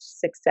it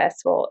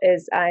successful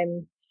is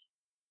I'm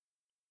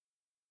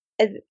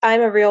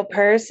a real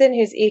person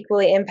who's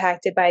equally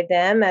impacted by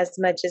them as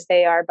much as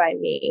they are by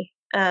me.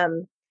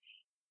 And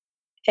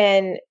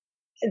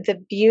the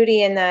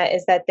beauty in that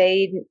is that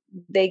they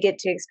get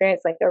to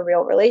experience like a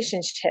real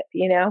relationship,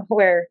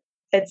 where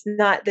it's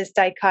not this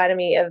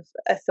dichotomy of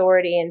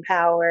authority and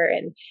power.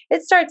 And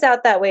it starts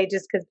out that way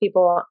just because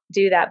people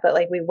do that, but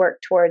like we work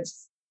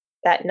towards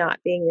that not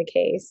being the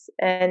case.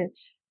 And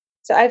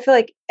so I feel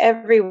like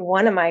every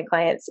one of my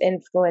clients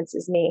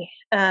influences me.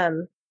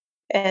 And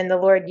the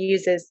Lord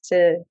uses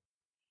to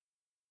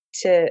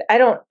I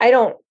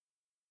don't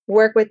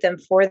work with them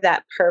for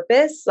that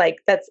purpose. Like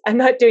I'm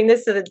not doing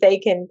this so that they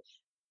can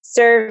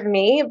serve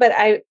me, but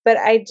I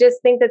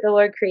just think that the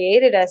Lord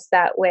created us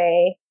that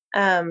way.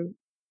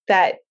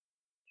 That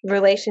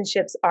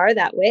relationships are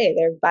that way.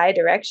 They're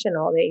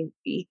bi-directional. They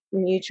be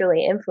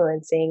mutually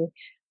influencing,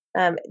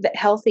 the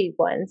healthy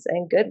ones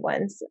and good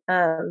ones.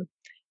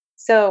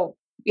 So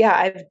yeah,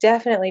 I've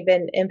definitely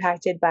been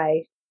impacted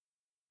by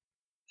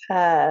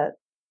uh,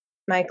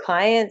 my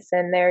clients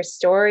and their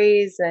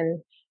stories,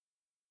 and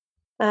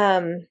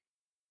um,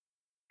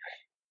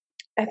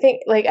 I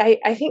think like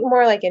I think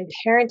more like in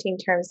parenting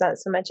terms, not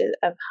so much as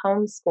of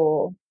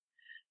homeschool.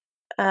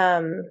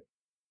 Um,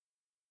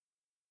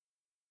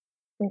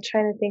 I'm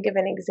trying to think of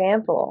an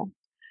example.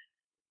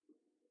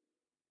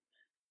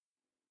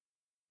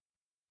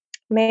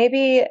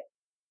 Maybe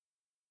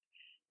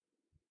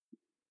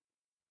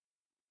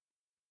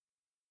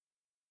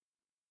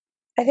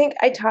I think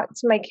I talk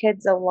to my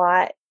kids a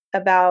lot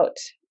about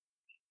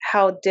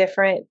how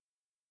different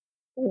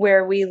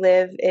where we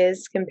live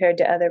is compared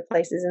to other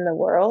places in the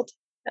world.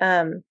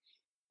 Um,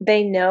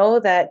 they know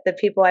that the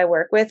people I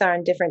work with are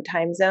in different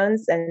time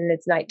zones, and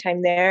it's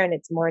nighttime there and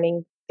it's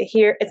morning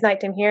here. It's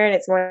nighttime here and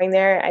it's morning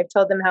there. I've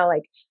told them how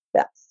like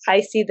the, I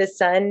see the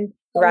sun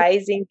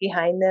rising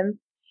behind them.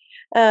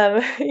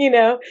 You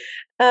know,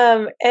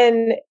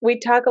 and we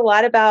talk a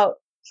lot about.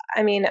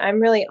 I mean, I'm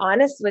really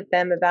honest with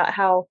them about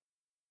how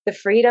the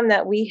freedom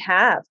that we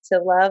have to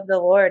love the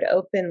Lord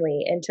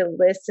openly and to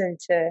listen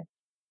to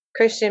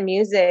Christian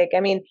music.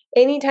 I mean,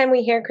 anytime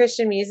we hear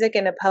Christian music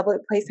in a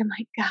public place, I'm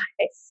like,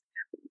 guys,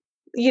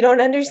 you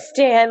don't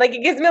understand. Like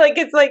it gives me like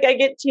it's like I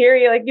get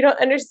teary. Like you don't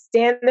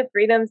understand the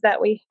freedoms that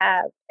we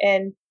have,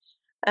 and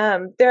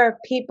there are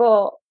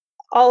people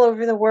all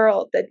over the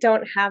world that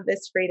don't have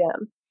this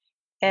freedom,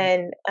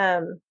 and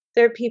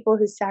there are people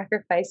who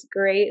sacrifice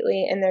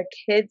greatly, and their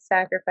kids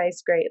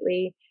sacrifice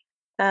greatly,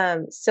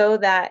 so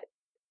that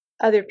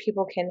other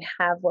people can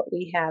have what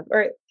we have,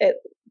 or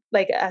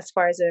like as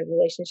far as a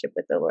relationship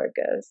with the Lord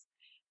goes.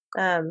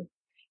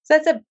 So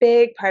that's a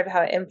big part of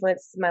how it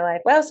influences my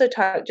life. I also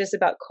talk just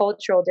about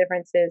cultural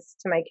differences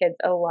to my kids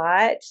a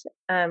lot,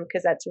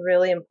 because that's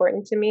really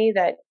important to me,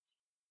 that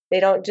they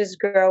don't just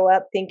grow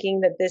up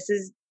thinking that this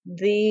is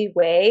the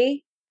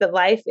way that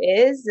life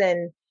is.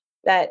 And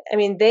that, I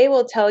mean, they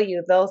will tell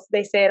you,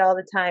 they say it all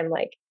the time,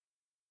 like,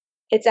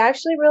 it's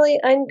actually really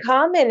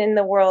uncommon in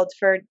the world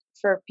for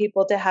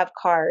people to have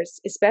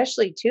cars,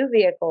 especially two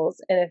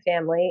vehicles in a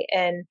family.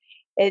 And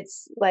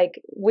it's like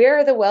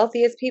we're the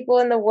wealthiest people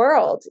in the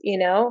world,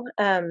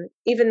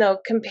 even though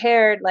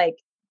compared, like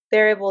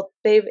they've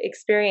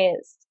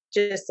experienced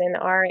just in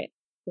our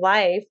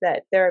life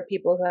that there are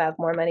people who have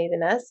more money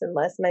than us and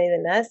less money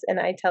than us. And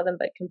I tell them,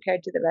 but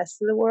compared to the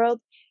rest of the world,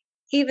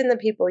 even the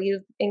people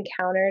you've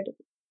encountered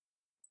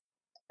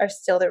are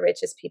still the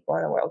richest people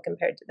in the world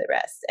compared to the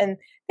rest, and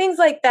things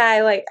like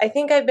that. I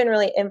think I've been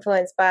really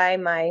influenced by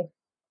my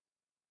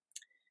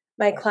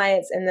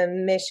clients in the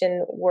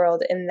mission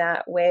world in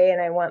that way,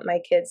 and I want my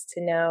kids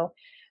to know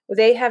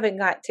they haven't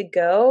got to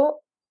go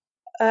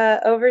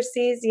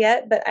overseas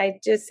yet, but I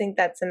just think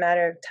that's a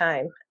matter of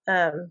time.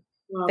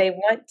 They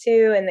want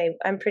to, and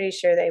I'm pretty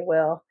sure they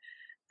will,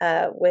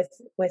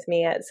 with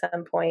me at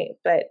some point.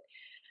 But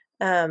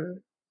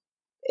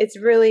it's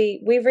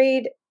really, we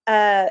read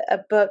a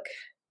book.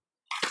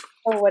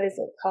 Oh, what is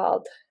it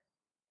called?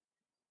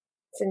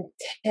 It's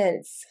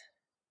intense.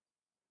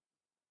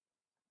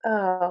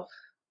 Oh,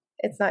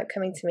 it's not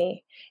coming to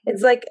me.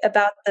 It's like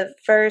about the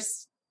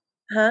first,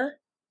 huh?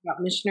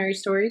 About missionary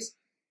stories?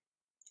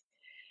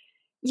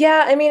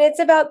 Yeah, I mean, it's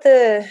about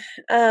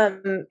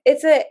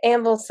it's a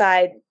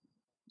Ambleside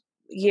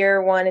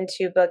year 1 and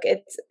 2 book.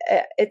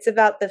 It's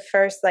about the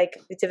first, like,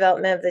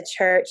 development of the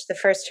church, the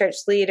first church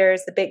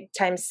leaders, the big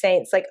time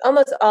saints. Like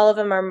almost all of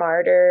them are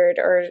martyred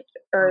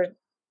or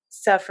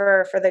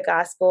suffer for the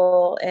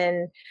gospel.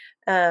 And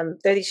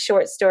they're these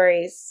short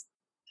stories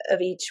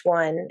of each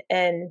one.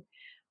 And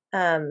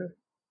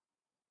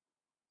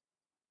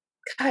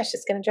gosh,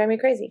 it's going to drive me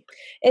crazy.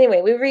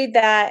 Anyway, we read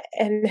that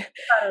and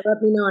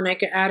Let me know and I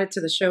can add it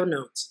to the show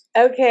notes.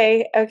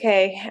 okay.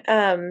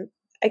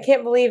 I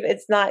can't believe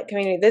it's not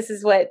community. This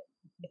is what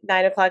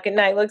 9:00 at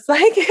night looks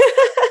like.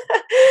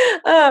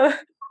 um,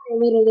 A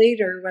little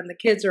later when the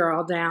kids are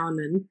all down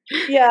and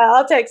yeah,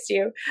 I'll text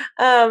you.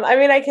 I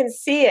mean, I can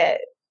see it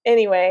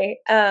anyway.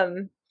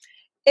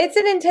 It's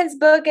an intense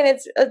book, and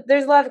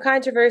there's a lot of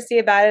controversy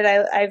about it.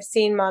 I've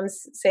seen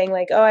moms saying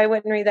like, "Oh, I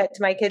wouldn't read that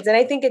to my kids," and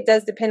I think it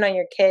does depend on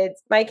your kids.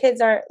 My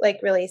kids aren't like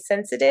really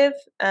sensitive.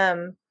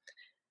 I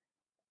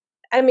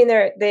mean,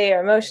 they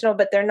are emotional,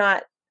 but they're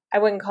not. I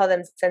wouldn't call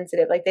them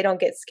sensitive. Like they don't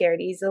get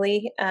scared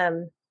easily.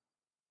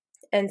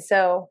 And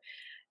so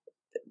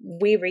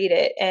we read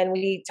it and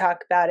we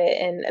talk about it,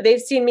 and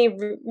they've seen me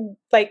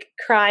like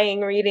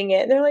crying reading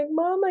it, and they're like,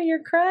 "Mama,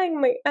 you're crying."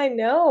 I'm like, I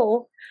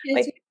know.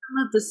 it's Like,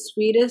 some of the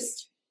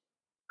sweetest,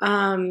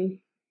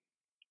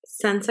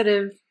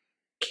 sensitive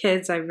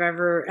kids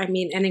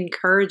and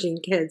encouraging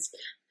kids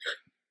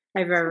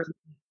I've ever.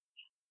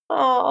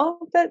 oh,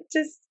 that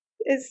just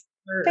is.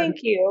 Thank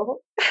you.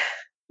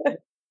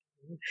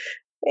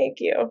 Thank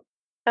you.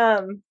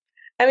 Um,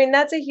 I mean,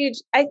 that's a huge,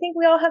 I think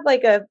we all have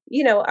like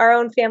our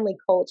own family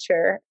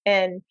culture.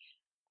 And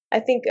I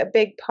think a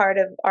big part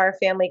of our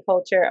family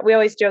culture, we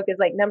always joke, is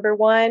like number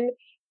one,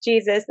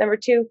 Jesus, number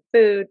two,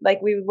 food.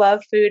 Like we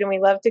love food and we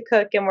love to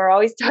cook and we're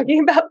always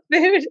talking about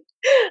food.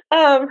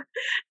 Um,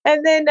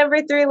 and then number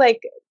three, like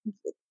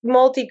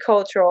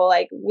multicultural,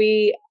 like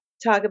we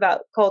talk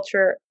about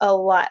culture a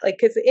lot. Like,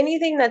 cause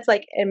anything that's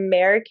like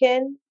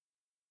American,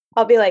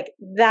 I'll be like,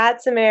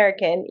 that's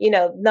American.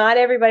 Not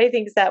everybody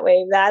thinks that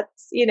way.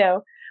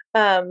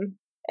 Um,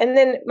 and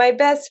then my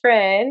best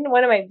friend,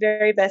 one of my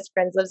very best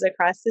friends, lives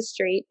across the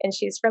street and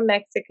she's from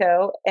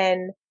Mexico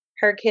and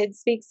her kids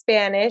speak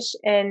Spanish.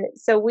 And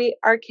so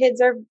our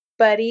kids are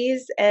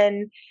buddies.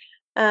 And,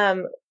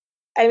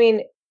 I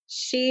mean,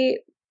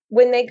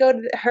 when they go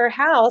to her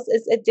house,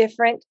 it's a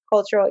different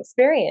cultural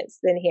experience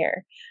than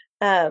here.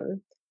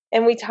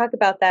 And we talk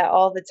about that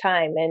all the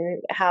time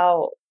and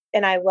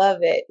I love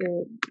it.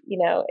 And,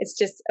 it's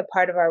just a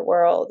part of our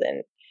world.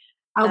 And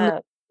I'll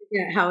never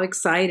forget how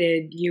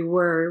excited you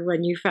were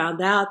when you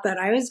found out that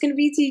I was going to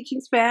be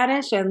teaching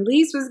Spanish and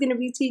Lise was going to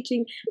be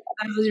teaching.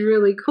 That was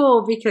really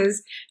cool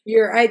because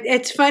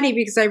it's funny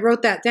because I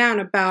wrote that down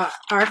about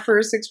our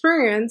first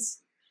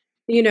experience,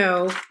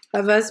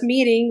 of us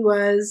meeting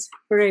was,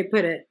 where did I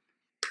put it?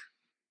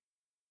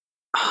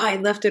 Oh, I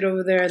left it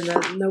over there in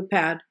the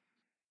notepad.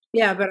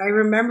 Yeah, but I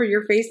remember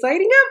your face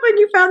lighting up when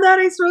you found out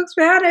I spoke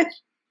Spanish.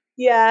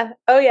 yeah.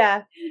 Oh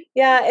yeah.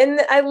 Yeah.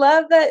 And I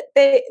love that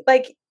they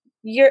like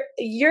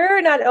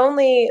you're not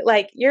only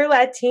like you're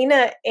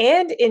Latina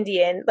and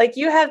Indian, like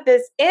you have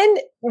this in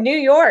New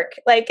York.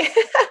 Like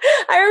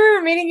I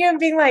remember meeting you and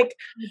being like,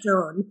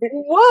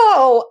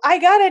 whoa, I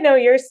gotta know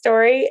your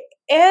story.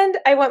 And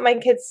I want my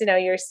kids to know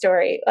your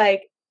story.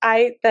 Like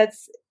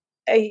that's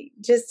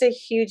just a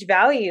huge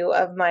value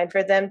of mine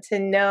for them to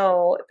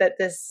know that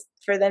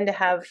for them to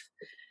have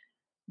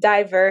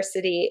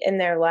diversity in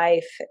their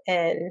life.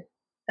 And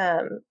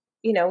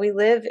we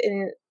live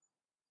in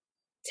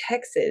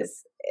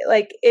Texas.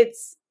 Like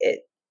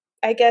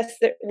I guess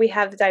that we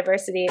have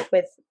diversity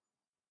with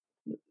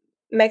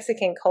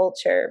Mexican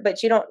culture,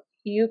 but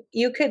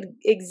you could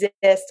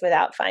exist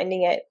without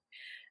finding it,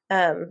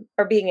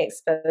 or being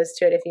exposed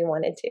to it if you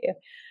wanted to.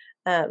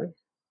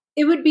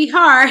 It would be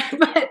hard,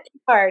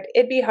 but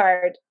it'd be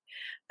hard.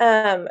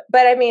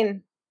 But I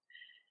mean,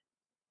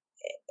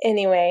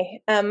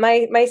 anyway,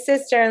 my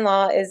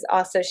sister-in-law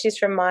she's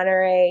from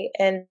Monterey,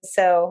 and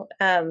so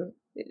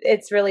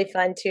it's really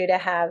fun too to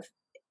have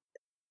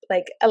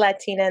like a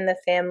Latina in the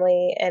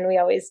family, and we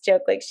always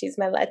joke like she's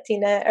my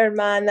Latina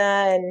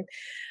hermana, and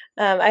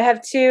I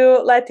have two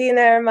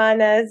Latina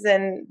hermanas,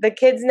 and the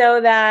kids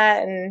know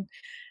that, and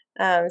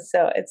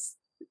so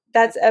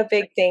that's a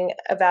big thing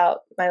about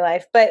my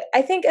life. But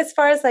I think as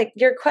far as like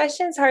your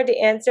question's hard to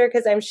answer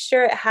because I'm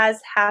sure it has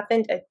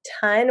happened a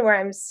ton where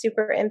I'm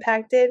super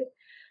impacted.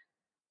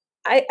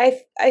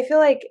 I feel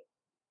like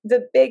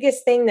the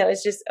biggest thing though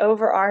is just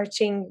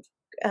overarching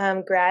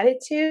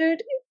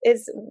gratitude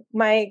is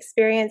my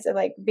experience of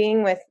like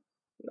being with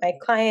my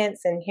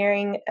clients and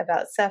hearing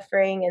about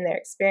suffering and their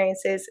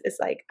experiences is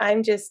like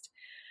I'm just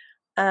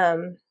I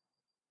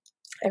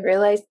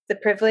realize the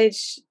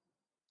privileges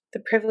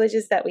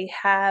that we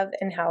have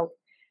and how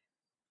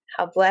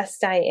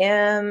blessed I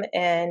am,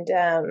 and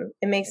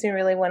it makes me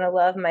really want to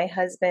love my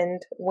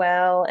husband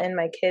well and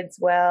my kids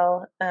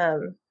well,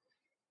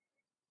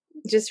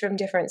 just from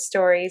different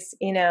stories,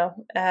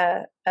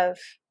 of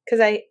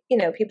because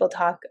people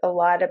talk a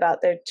lot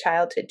about their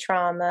childhood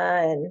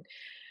trauma, and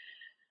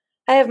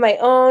I have my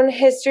own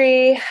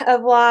history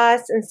of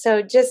loss, and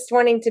so just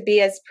wanting to be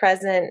as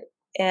present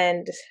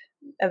and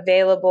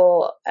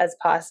available as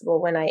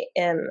possible when I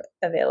am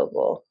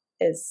available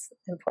is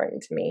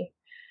important to me.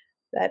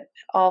 That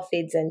all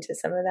feeds into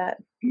some of that.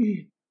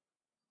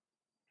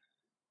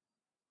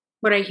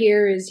 What I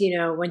hear is,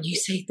 when you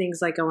say things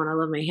like, I want to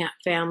love my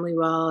family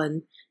well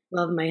and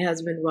love my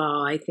husband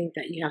well. I think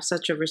that you have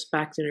such a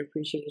respect and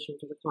appreciation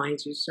for the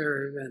clients you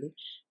serve, and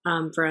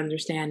for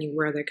understanding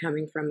where they're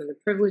coming from and the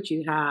privilege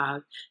you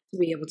have to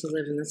be able to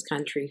live in this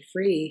country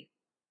free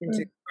and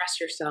to express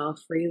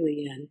yourself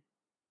freely. And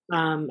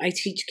I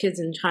teach kids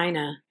in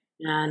China,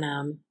 and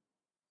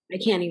I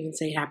can't even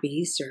say Happy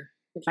Easter.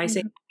 If I say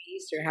Happy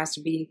Easter, it has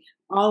to be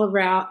all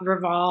around,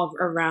 revolve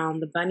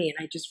around the bunny, and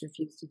I just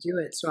refuse to do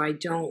it. So I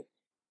don't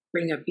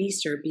bring up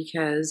Easter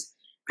because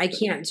I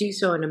can't do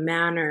so in a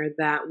manner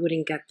that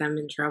wouldn't get them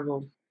in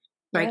trouble.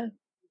 So I can't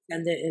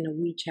send it in a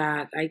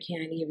WeChat. I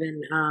can't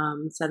even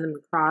send them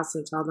across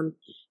and tell them,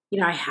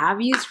 I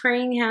have used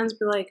praying hands,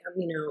 but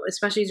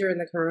especially during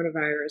the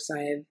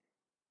coronavirus,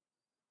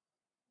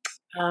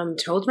 I've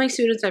told my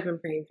students I've been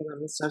praying for them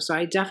and stuff. So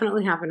I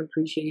definitely have an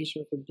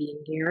appreciation for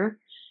being here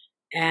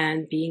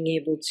and being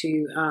able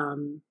to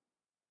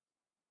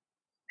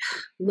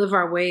live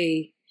our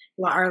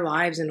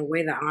lives in a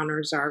way that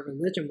honors our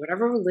religion,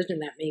 whatever religion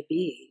that may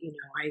be.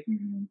 I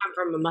come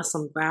from a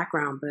Muslim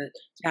background, but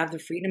to have the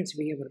freedom to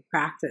be able to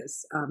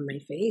practice my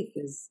faith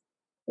is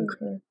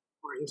important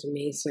to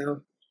me.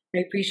 So I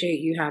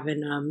appreciate you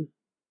having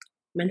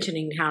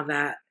mentioning how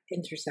that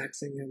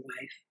intersects in your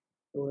life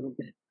a little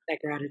bit, that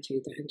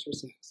gratitude that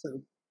intersects.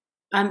 So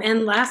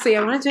and lastly,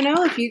 I wanted to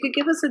know if you could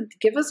give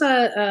us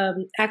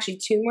actually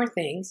two more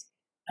things.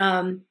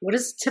 What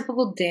does a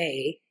typical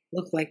day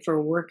look like for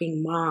a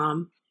working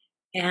mom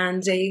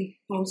and a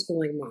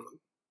homeschooling mom?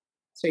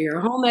 So you're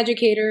a home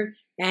educator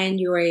and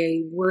you're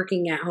a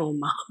working at home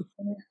mom.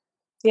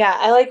 Yeah,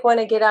 I want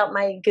to get out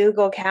my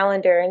Google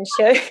Calendar and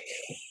show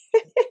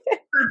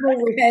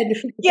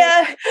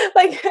yeah,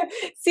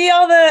 see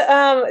all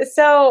the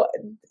so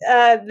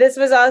this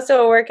was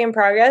also a work in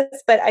progress,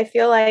 but I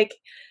feel like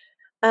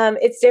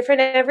it's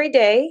different every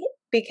day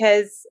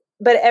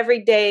but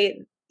every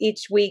day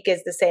each week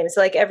is the same.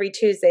 So every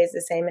Tuesday is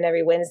the same and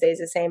every Wednesday is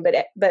the same,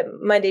 but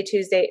Monday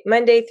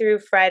through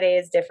Friday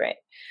is different.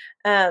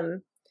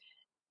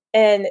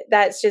 And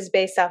that's just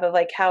based off of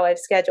how I've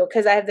scheduled,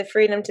 because I have the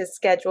freedom to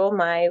schedule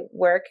my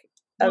work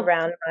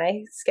around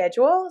my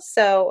schedule.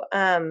 So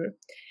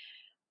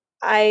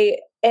my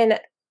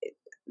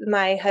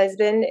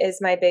husband is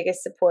my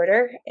biggest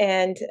supporter,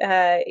 and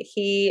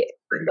he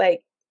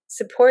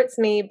supports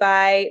me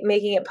by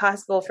making it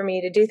possible for me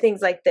to do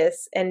things like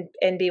this and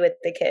be with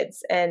the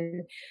kids.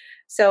 And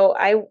so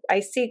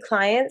I see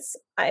clients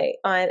and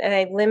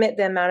I limit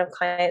the amount of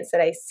clients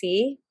that I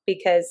see,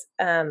 because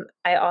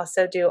I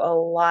also do a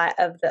lot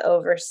of the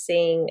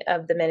overseeing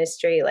of the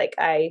ministry.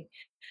 I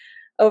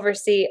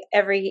oversee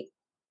every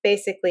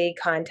basically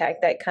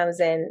contact that comes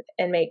in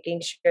and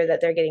making sure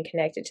that they're getting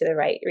connected to the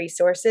right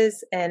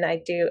resources. And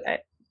I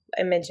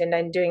mentioned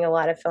I'm doing a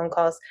lot of phone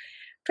calls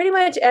pretty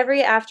much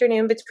every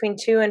afternoon between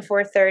 2 and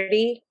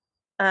 4:30,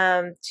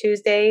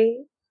 Tuesday,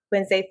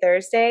 Wednesday,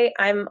 Thursday.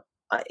 I'm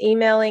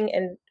emailing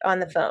and on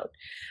the phone.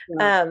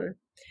 Yeah.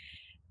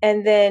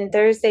 And then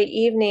Thursday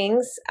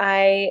evenings,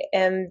 I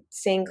am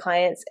seeing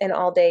clients, and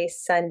all day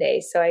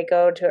Sunday. So I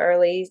go to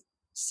early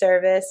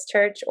service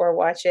church or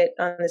watch it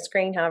on the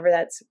screen, however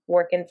that's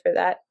working for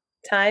that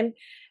time.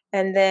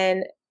 And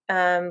then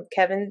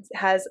Kevin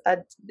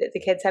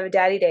the kids have a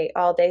daddy day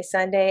all day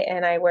Sunday,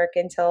 and I work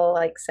until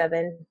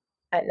 7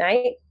 at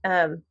night.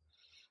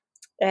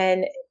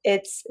 And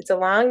it's a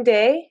long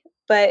day,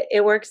 but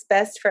it works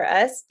best for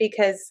us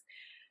because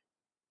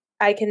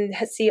I can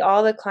see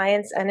all the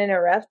clients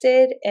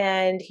uninterrupted,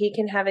 and he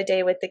can have a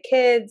day with the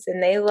kids, and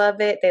they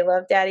love it. They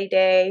love Daddy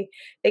Day.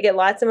 They get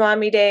lots of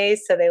mommy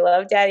days, so they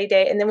love Daddy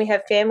Day. And then we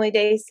have Family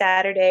Day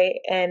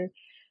Saturday. And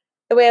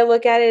the way I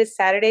look at it is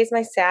Saturday is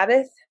my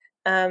Sabbath.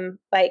 I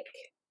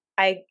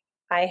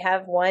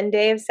have one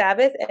day of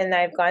Sabbath, and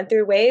I've gone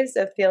through waves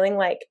of feeling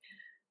like,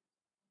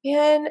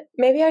 man,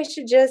 maybe I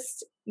should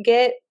just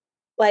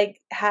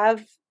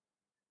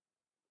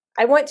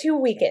I want 2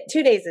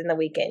 days in the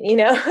weekend,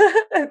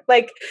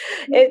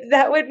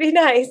 that would be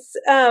nice.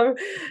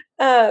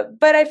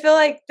 But I feel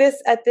like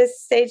at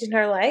this stage in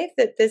our life,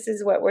 that this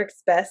is what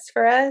works best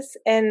for us.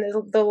 And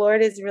the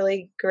Lord is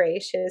really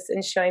gracious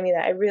in showing me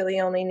that I really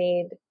only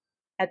need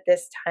at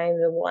this time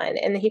the one,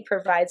 and he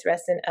provides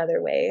rest in other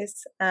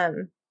ways.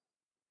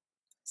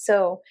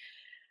 So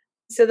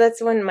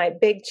that's when my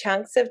big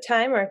chunks of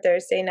time are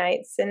Thursday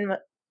nights and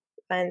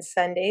on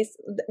Sundays.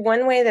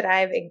 One way that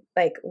I've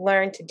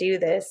learned to do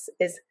this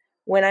is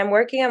when I'm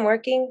working,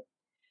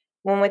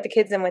 when with the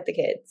kids, I'm with the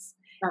kids.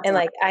 That's and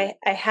I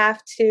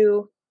have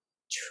to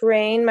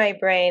train my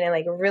brain and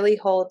really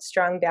hold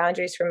strong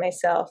boundaries for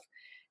myself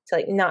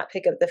to not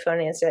pick up the phone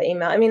and answer that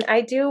email. I mean, I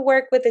do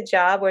work with a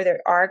job where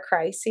there are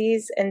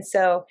crises, and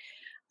so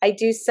I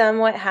do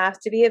somewhat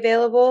have to be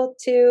available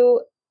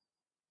to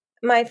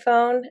my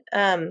phone.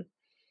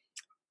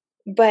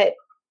 But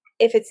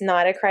if it's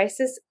not a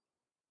crisis,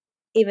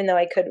 even though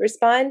I could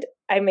respond,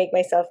 I make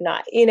myself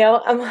not,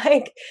 I'm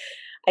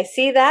I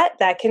see that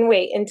can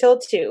wait until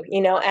 2,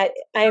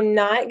 I'm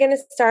not going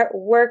to start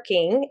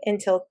working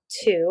until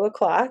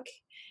 2:00.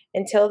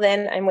 Until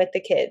then, I'm with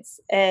the kids.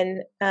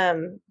 And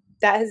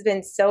that has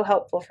been so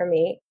helpful for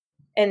me.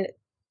 And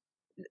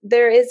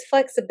there is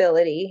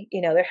flexibility,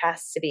 there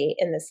has to be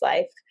in this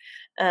life.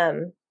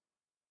 Um,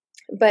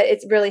 but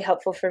it's really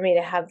helpful for me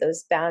to have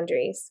those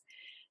boundaries.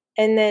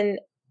 And then,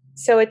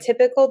 so a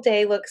typical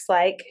day looks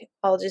like,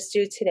 I'll just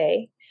do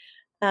today.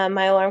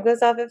 My alarm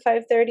goes off at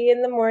 5:30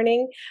 in the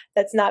morning.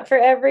 That's not for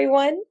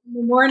everyone. In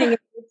the morning,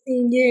 I've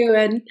seen you,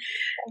 and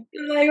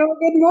I'm like, oh,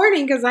 good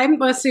morning, because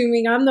I'm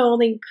assuming I'm the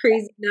only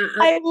crazy nut.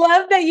 I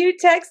love that you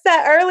text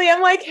that early.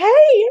 I'm like, hey,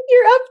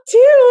 you're up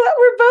too.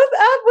 We're both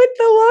up with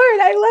the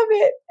Lord. I love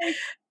it.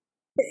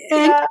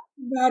 Yeah.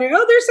 About it.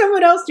 Oh, there's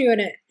someone else doing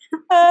it.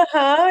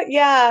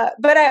 Yeah.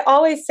 But I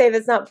always say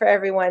that's not for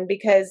everyone,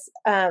 because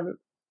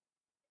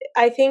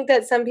I think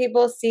that some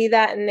people see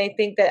that and they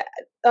think that,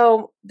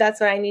 oh, that's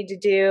what I need to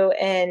do.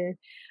 And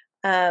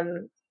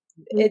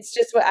it's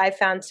just what I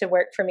found to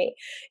work for me.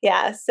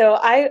 Yeah. So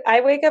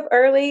I wake up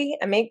early,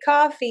 I make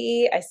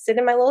coffee, I sit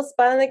in my little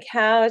spot on the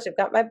couch, I've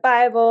got my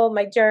Bible,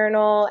 my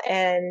journal,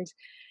 and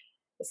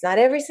it's not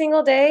every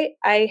single day.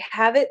 I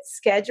have it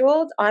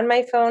scheduled on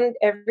my phone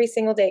every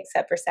single day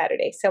except for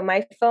Saturday. So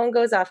my phone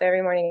goes off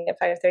every morning at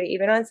 5:30,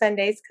 even on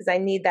Sundays, because I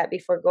need that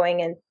before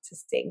going in to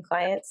seeing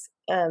clients.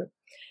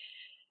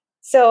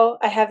 So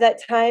I have that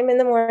time in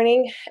the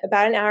morning,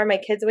 about an hour. My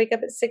kids wake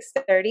up at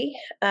 6:30.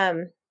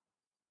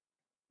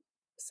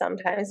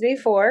 Sometimes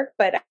before,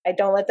 but I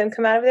don't let them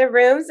come out of their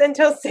rooms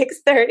until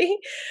 6:30.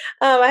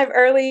 I have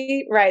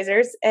early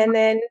risers, and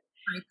then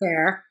right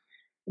there.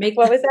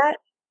 What was that?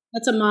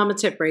 That's a mama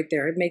tip right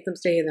there. Make them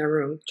stay in their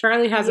room.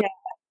 Charlie has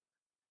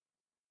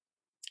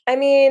I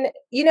mean,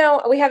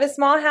 we have a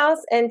small house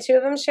and two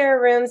of them share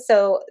a room.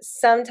 So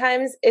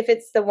sometimes if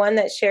it's the one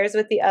that shares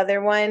with the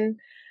other one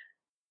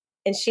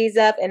and she's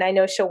up and I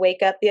know she'll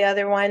wake up the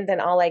other one,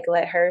 then I'll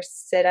let her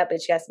sit up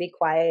and she has to be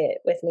quiet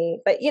with me.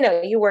 But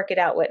you work it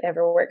out,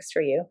 whatever works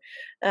for you.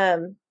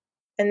 And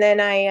then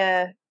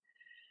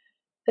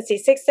let's see,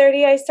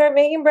 6:30, I start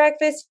making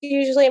breakfast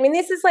usually. I mean,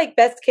 this is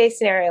best case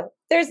scenario.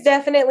 There's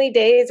definitely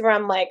days where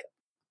I'm like,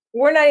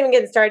 we're not even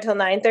getting started till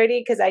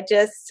 9:30 because I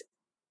just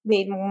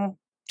need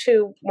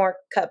 2 more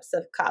cups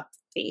of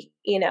coffee,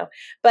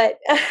 but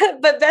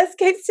but best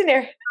case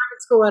scenario.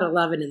 Let's go at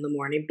 11 in the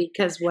morning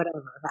because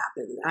whatever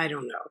happened, I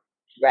don't know.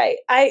 Right.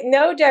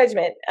 No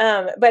judgment.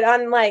 But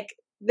on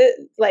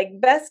the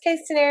best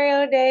case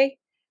scenario day,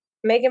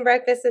 making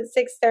breakfast at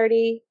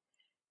 6:30,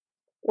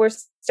 we're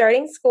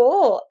starting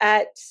school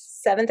at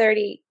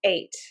 7:30,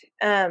 8,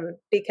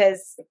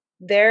 because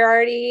they're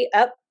already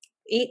up,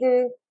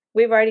 eating.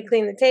 We've already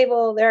cleaned the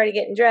table. They're already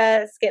getting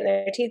dressed, getting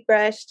their teeth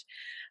brushed.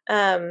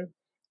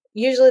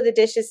 Usually the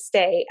dishes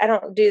stay. I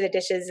don't do the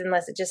dishes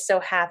unless it just so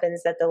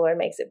happens that the Lord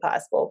makes it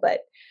possible.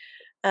 But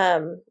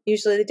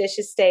usually the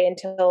dishes stay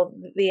until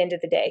the end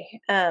of the day.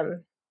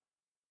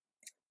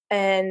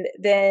 And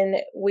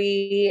then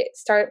we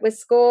start with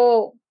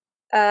school.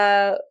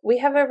 We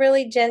have a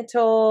really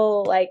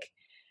gentle,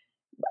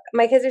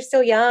 my kids are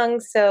still young,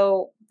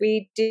 so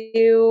we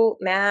do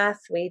math,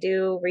 we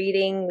do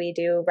reading, we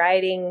do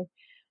writing,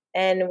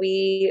 and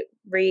we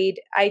read.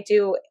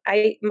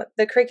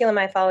 The curriculum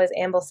I follow is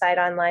Ambleside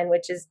Online,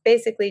 which is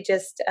basically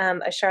just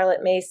a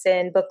Charlotte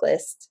Mason book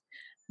list.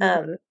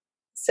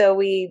 So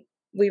we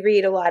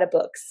read a lot of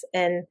books,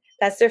 and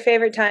that's their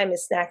favorite time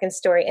is snack and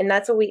story, and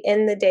that's what we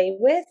end the day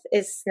with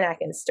is snack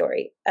and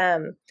story.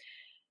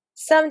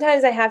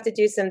 Sometimes I have to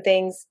do some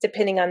things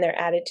depending on their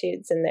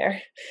attitudes and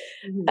their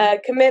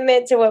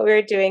commitment to what we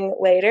were doing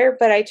later.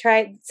 But I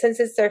tried,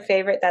 since it's their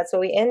favorite, that's what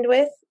we end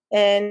with.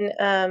 And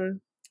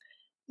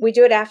we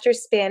do it after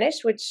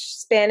Spanish, which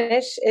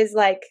Spanish is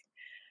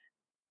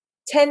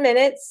 10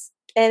 minutes.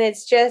 And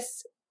it's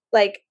just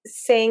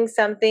saying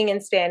something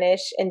in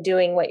Spanish and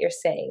doing what you're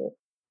saying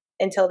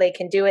until they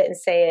can do it and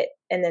say it.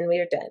 And then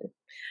we're done.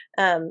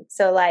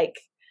 So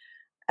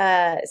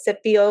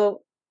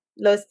cepillo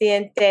los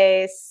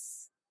dientes,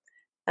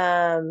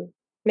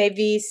 me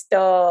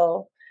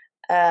visto,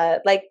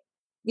 but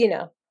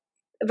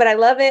I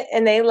love it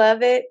and they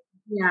love it.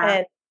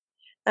 Yeah.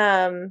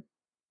 And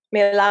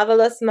me lavo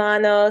las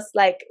manos,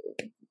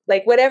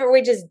 whatever,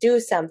 we just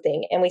do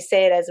something and we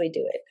say it as we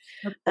do it.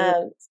 Okay.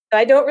 So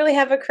I don't really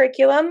have a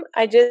curriculum.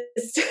 I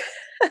just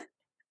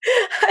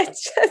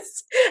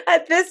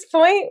at this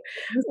point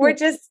we're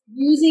just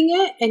using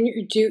it, and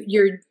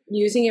you're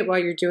using it while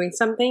you're doing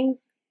something.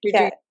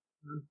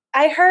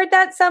 I heard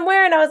that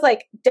somewhere and I was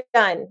like,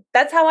 done.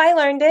 That's how I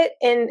learned it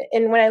in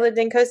when I lived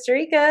in Costa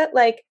Rica.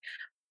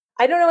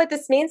 I don't know what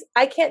this means.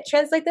 I can't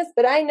translate this,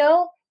 but I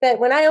know that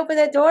when I open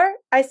the door,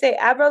 I say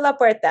abro la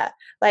puerta.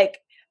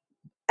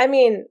 I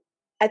mean,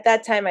 at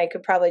that time I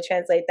could probably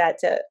translate that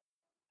to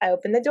I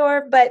open the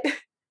door, but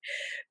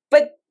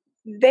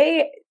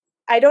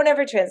I don't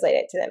ever translate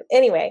it to them.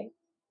 Anyway,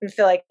 I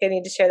feel like I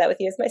need to share that with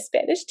you as my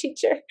Spanish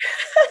teacher.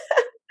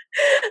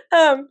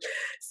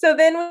 So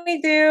then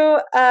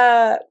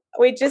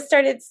we just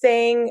started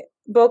saying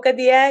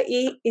bocadilla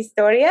y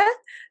historia.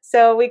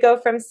 So we go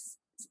from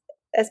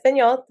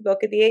Espanol to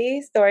bocadilla y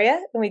historia,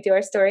 and we do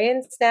our story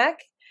and snack.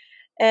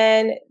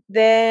 And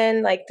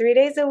then 3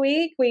 days a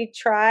week, we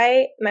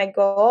try, my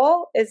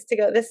goal is to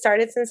go, this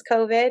started since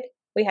COVID,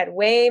 We had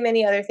way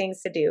many other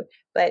things to do.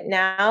 But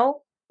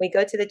now we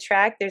go to the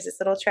track. There's this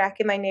little track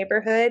in my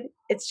neighborhood.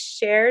 It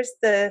shares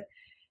the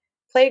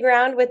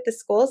playground with the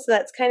school. So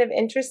that's kind of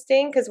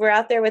interesting because we're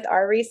out there with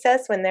our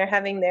recess when they're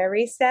having their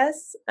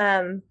recess.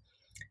 And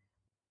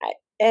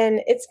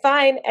it's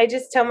fine. I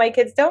just tell my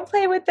kids, don't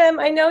play with them.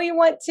 I know you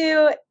want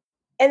to.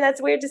 And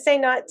that's weird to say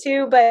not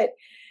to, but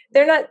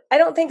they're not, I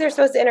don't think they're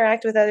supposed to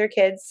interact with other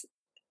kids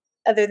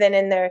other than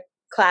in their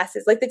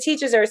classes. Like the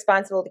teachers are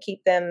responsible to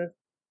keep them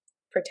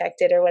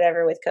protected or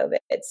whatever with COVID.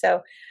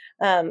 So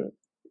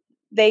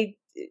they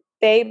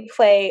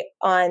play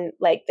on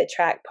like the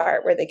track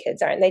part where the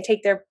kids are, and they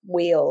take their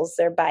wheels,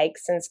 their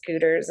bikes and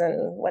scooters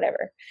and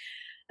whatever.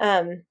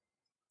 And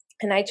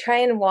I try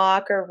and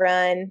walk or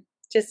run,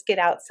 just get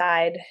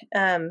outside.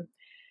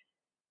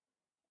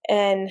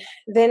 And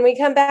then we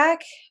come back,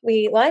 we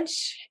eat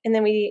lunch, and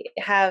then we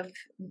have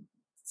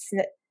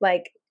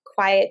like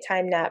quiet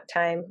time, nap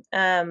time.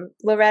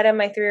 Loretta,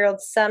 my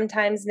 3-year-old,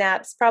 sometimes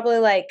naps, probably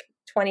like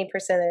 20% of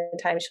the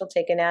time she'll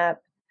take a nap.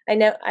 I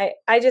know,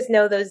 I just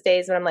know those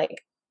days when I'm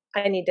like,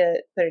 I need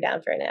to put her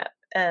down for a nap.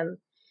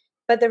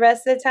 But the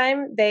rest of the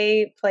time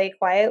they play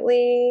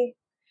quietly.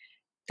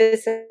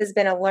 This has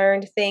been a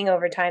learned thing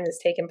over time that's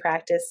taken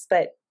practice,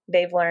 but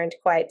they've learned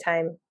quiet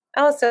time.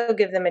 I also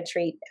give them a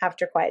treat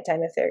after quiet time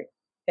if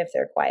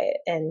they're quiet,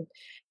 and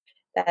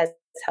that has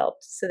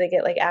helped. So they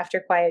get like after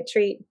quiet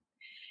treat.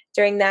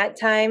 During that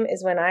time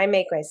is when I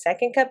make my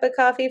second cup of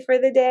coffee for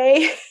the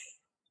day.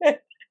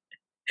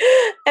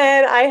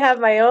 And I have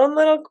my own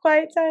little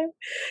quiet time.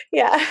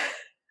 Yeah.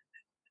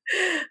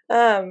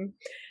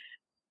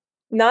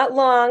 Not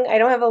long. I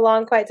don't have a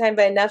long quiet time,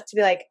 but enough to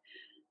be like,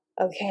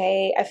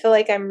 okay, I feel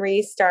like I'm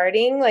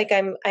restarting. Like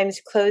I'm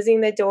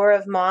closing the door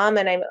of mom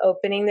and I'm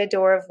opening the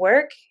door of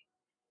work.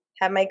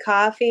 Have my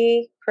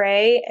coffee,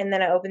 pray, and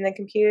then I open the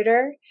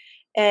computer.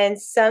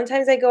 And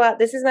sometimes I go out.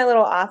 This is my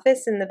little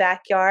office in the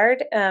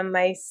backyard.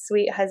 My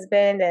sweet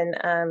husband and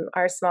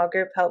our small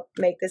group help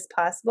make this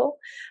possible.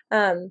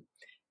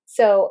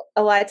 So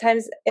a lot of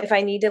times if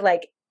I need to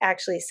like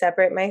actually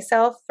separate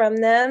myself from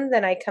them,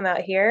 then I come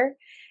out here.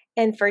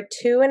 And for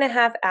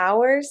 2.5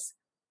 hours,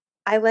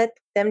 I let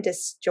them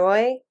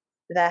destroy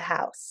the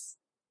house.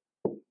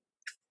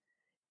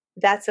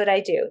 That's what I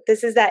do.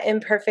 This is that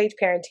imperfect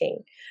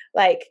parenting.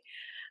 Like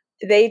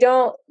they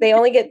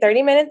only get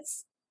 30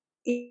 minutes.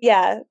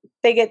 Yeah,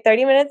 they get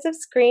 30 minutes of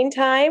screen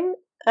time,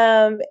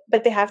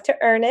 but they have to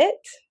earn it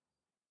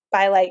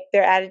by like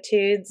their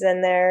attitudes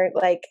and their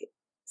like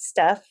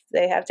stuff.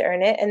 They have to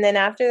earn it. And then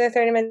after their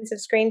 30 minutes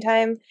of screen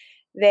time,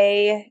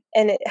 and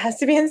it has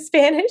to be in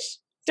Spanish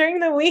during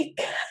the week.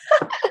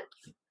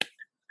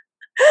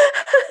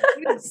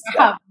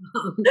 Stop.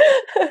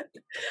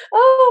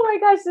 Oh my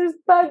gosh, there's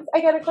bugs.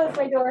 I gotta close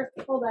my door.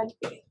 Hold on.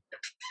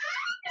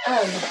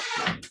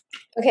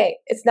 Okay,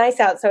 it's nice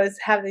out, so I was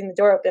having the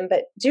door open,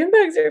 but June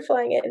bugs are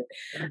flying in.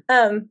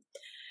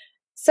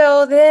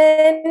 So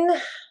then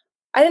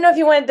I don't know if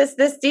you wanted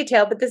this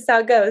detail, but this is how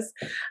it goes.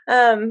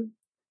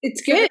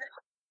 It's good.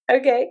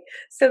 Okay,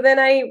 so then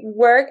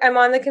I'm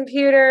on the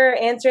computer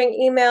answering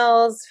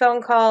emails,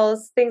 phone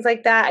calls, things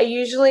like that. I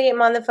usually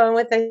am on the phone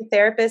with a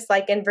therapist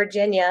like in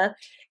Virginia,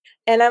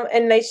 and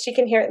she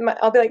can hear it.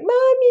 I'll be like,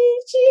 Mommy,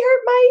 she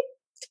hurt my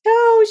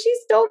toe. She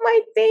stole my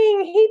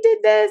thing. He did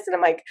this. And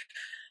I'm like,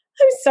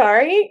 I'm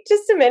sorry,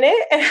 just a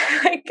minute. And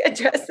I like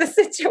address the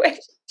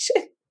situation.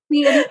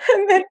 Yeah,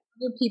 And then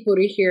other people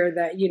to hear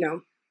that,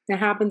 that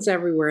happens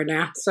everywhere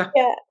now. So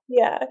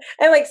yeah.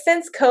 And like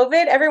since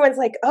COVID, everyone's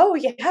like, oh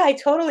yeah, I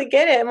totally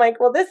get it. I'm like,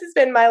 well, this has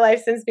been my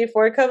life since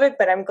before COVID,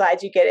 but I'm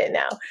glad you get it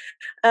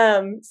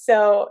now.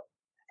 So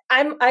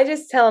I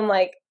just tell them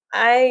like,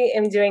 I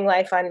am doing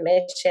life on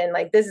mission.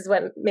 Like this is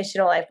what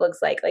missional life looks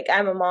like. Like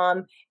I'm a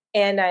mom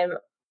and I'm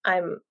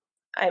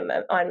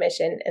on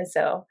mission. And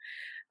so,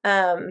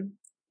 and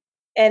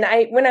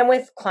when I'm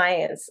with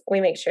clients,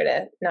 we make sure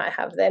to not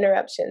have the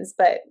interruptions,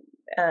 but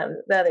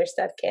the other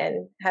stuff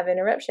can have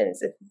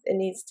interruptions if it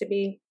needs to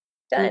be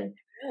done.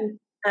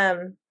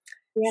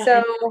 yeah,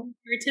 So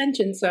your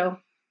attention. So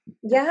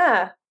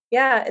yeah.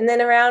 And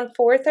then around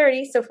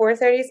 4:30. So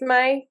 4:30 is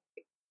my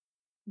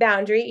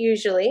boundary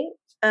usually,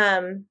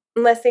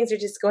 unless things are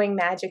just going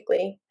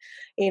magically.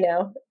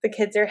 The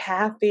kids are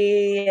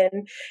happy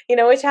and,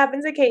 which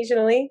happens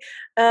occasionally.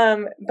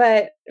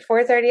 But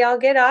 4:30 I'll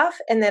get off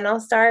and then I'll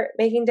start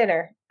making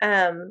dinner.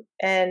 And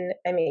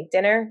I make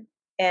dinner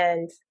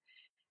and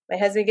my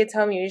husband gets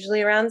home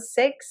usually around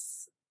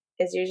 6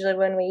 is usually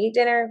when we eat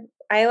dinner.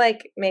 I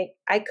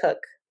cook.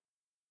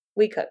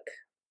 We cook.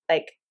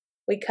 Like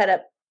we cut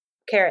up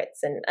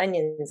carrots and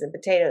onions and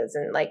potatoes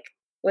and like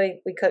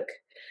we cook.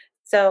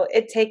 So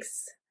it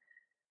takes,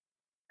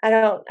 I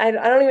don't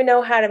even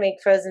know how to make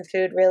frozen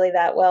food really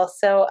that well.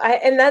 So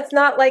and that's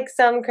not like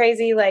some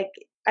crazy, like,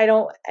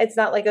 it's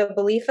not like a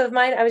belief of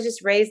mine. I was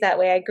just raised that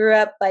way. I grew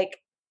up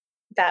like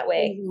that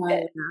way.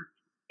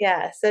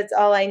 Yeah. So it's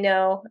all I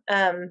know.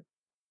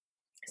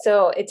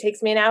 So it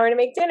takes me an hour to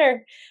make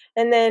dinner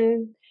and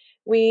then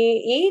we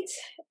eat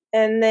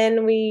and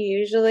then we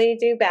usually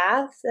do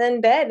baths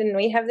and bed, and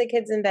we have the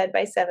kids in bed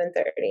by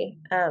 7:30.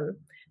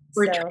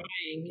 We're So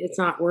trying. It's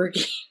not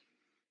working.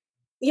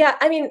 yeah,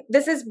 I mean,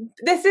 that's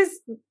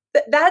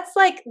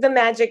like the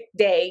magic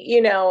day,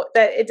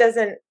 that it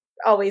doesn't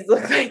always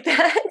look like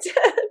that.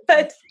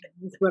 But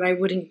It's what I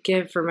wouldn't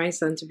give for my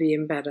son to be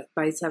in bed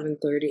by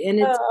 7:30. And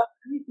it's,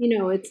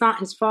 uh, it's not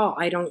his fault.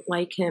 I don't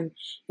like him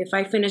if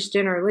I finish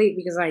dinner late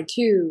because I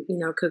too,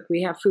 cook.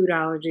 We have food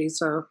allergies,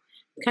 so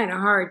it's kind of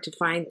hard to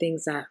find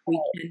things that we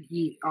can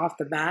eat off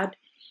the bat.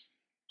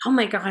 Oh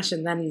my gosh.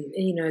 And then,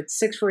 it's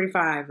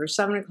 6:45 or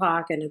 7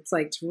 o'clock and it's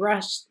like to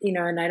rush,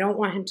 and I don't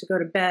want him to go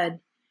to bed,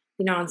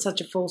 on such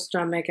a full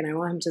stomach, and I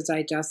want him to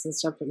digest and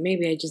stuff, but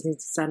maybe I just need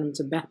to send him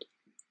to bed.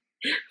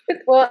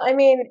 well, I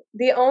mean,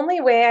 the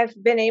only way I've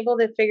been able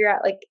to figure out,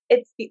 like,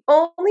 it's the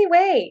only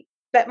way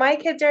that my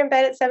kids are in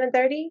bed at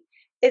 7:30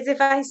 is if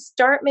I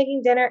start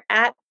making dinner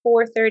at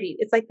 4:30.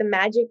 It's like the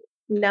magic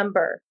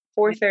number,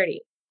 4:30.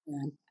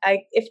 Yeah.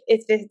 If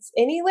it's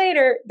any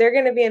later, they're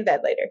going to be in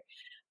bed later.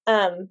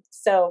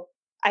 So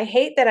I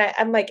hate that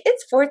I'm like,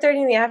 it's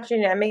 4:30 in the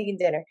afternoon, I'm making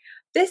dinner.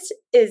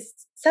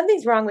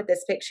 Something's wrong with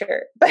this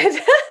picture, but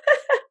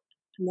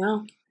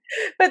No.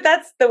 but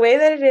that's the way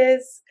that it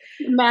is.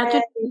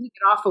 Imagine you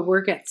get off of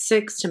work at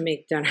 6 to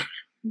make dinner.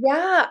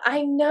 Yeah,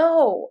 I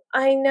know.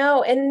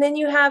 And then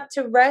you have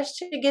to rush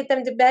to get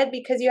them to bed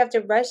because you have to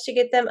rush to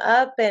get them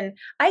up. And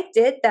I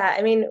did that.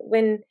 I mean,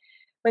 when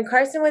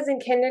Carson was in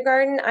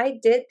kindergarten, I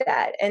did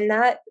that. And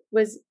that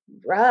was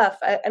rough.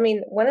 I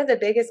mean, one of the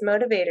biggest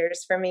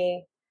motivators for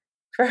me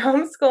for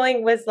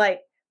homeschooling was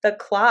like the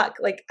clock.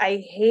 Like,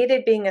 I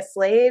hated being a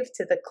slave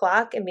to the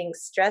clock and being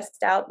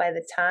stressed out by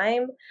the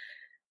time.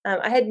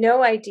 I had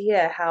no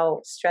idea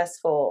how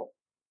stressful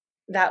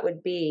that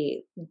would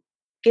be,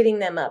 getting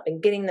them up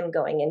and getting them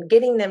going and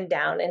getting them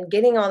down and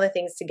getting all the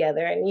things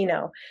together. And,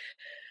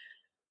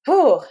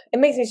 it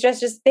makes me stressed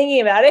just thinking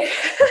about it.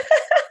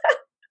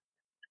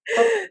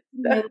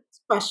 My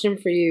next question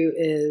for you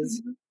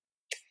is,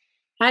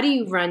 how do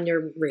you run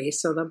your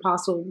race? So the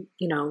apostle,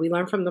 we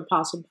learn from the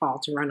apostle Paul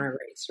to run our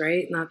race,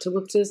 right? Not to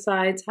look to the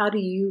sides. How do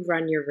you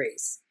run your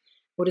race?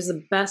 What is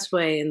the best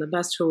way and the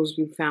best tools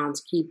you've found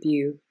to keep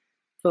you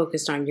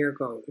focused on your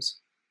goals?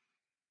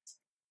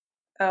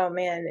 Oh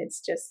man,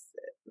 it's just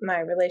my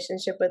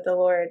relationship with the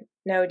Lord,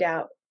 no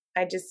doubt.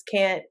 I just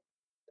can't,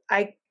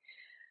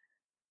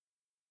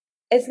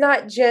 it's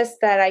not just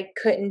that I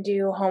couldn't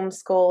do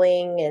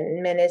homeschooling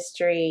and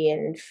ministry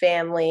and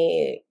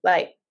family.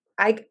 Like,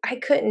 I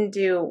couldn't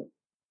do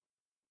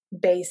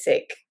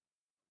basic,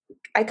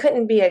 I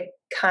couldn't be a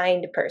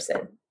kind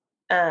person,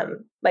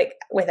 like,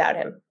 without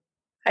him.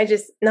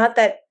 Not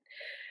that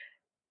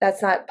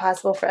that's not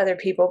possible for other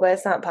people, but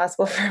it's not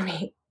possible for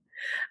me.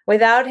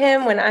 Without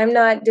him, when I'm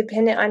not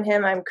dependent on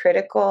him, I'm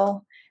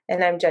critical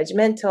and I'm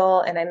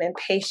judgmental and I'm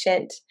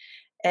impatient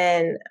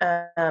and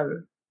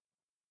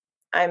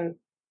I'm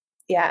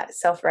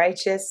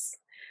self-righteous.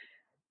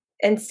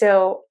 And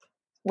so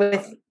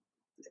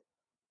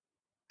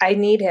I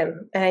need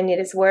him and I need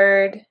his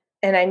word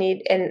and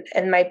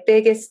and my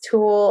biggest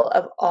tool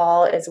of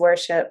all is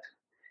worship.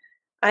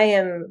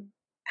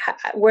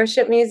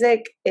 Worship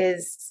music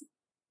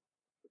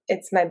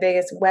it's my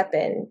biggest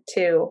weapon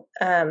to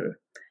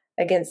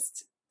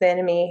against the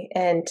enemy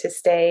and to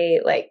stay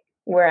like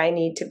where I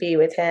need to be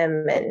with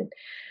him. And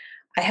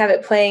I have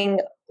it playing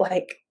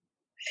like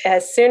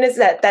as soon as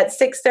that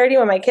 6:30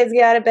 when my kids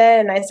get out of bed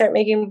and I start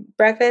making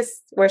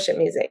breakfast, worship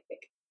music.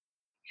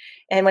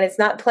 And when it's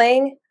not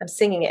playing, I'm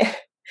singing it.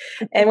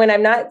 And when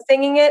I'm not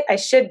singing it, I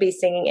should be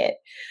singing it.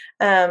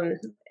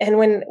 And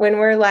when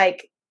we're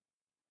like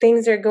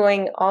things are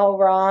going all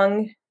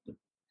wrong,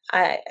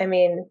 I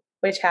mean,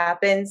 which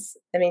happens.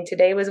 I mean,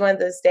 today was one of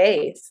those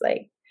days.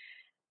 Like,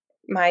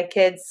 my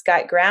kids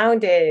got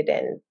grounded,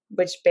 and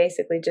which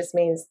basically just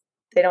means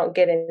they don't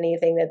get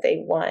anything that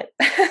they want.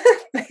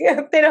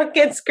 They don't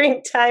get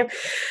screen time.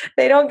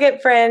 They don't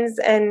get friends.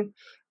 And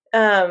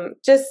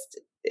just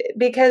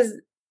because,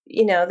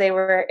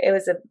 it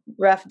was a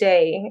rough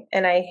day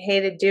and I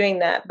hated doing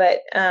that.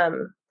 But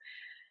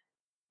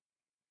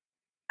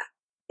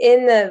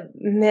in the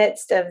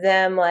midst of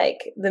them,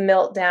 like the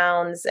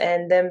meltdowns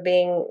and them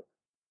being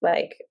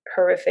like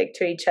horrific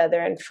to each other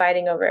and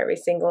fighting over every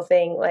single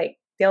thing, like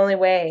the only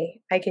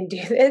way I can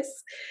do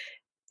this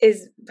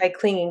is by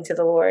clinging to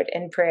the Lord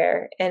in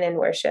prayer and in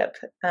worship.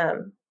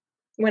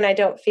 When I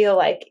don't feel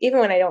like, even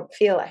when I don't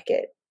feel like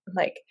it, I'm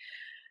like,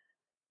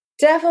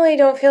 definitely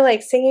don't feel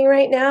like singing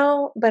right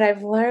now, but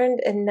I've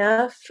learned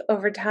enough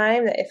over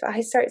time that if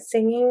I start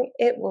singing,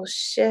 it will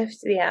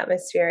shift the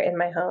atmosphere in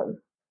my home.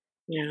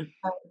 Yeah.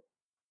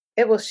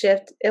 It will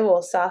shift, it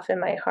will soften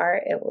my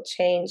heart, it will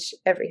change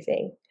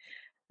everything.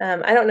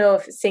 I don't know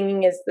if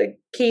singing is the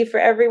key for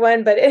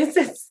everyone, but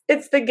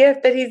it's the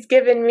gift that he's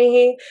given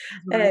me.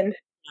 And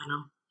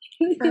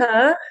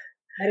that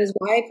is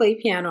why I play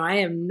piano. I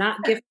am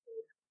not gifted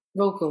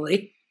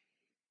vocally.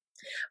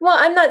 Well,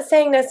 I'm not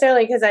saying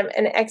necessarily because I'm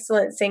an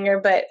excellent singer,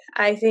 but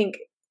I think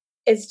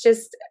it's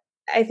just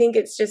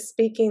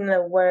speaking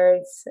the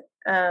words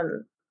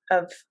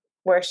of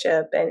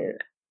worship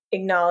and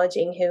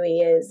acknowledging who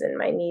he is and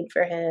my need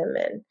for him.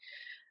 And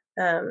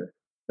I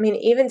mean,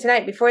 even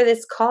tonight before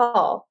this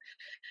call,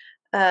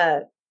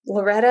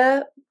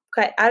 Loretta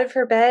got out of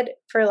her bed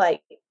for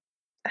like,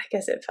 I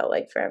guess it felt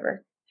like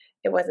forever.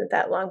 It wasn't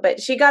that long, but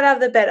she got out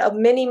of the bed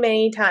many,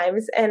 many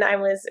times. And I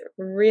was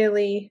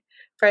really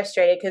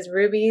frustrated because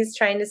Ruby's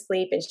trying to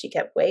sleep and she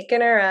kept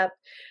waking her up.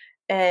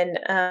 And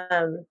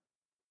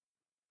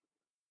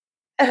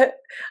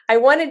I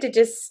wanted to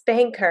just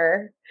spank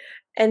her.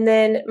 And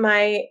then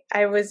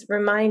I was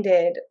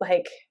reminded,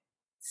 like,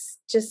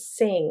 just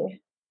sing.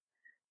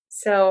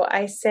 So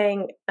I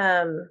sang,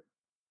 I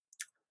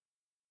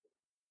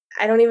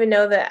don't even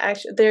know the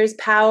actual, there's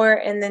power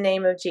in the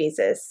name of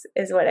Jesus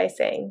is what I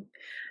sang.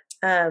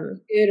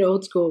 Good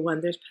old school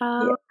one. There's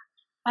power,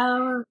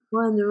 power,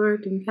 wonder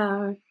working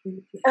power.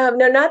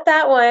 No, not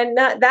that one.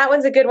 Not that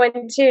one's a good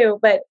one too,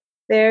 but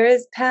there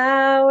is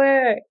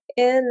power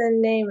in the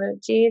name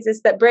of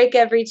Jesus that break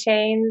every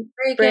chain,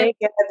 break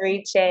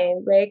every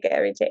chain.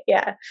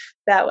 Yeah,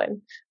 that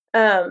one.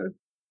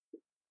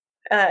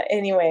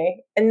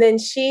 Anyway, and then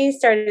she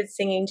started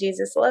singing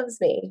Jesus Loves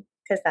Me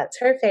because that's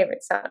her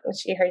favorite song when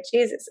she heard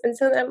Jesus. And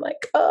so I'm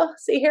like, oh,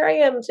 see, here I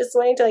am just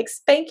wanting to like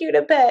spank you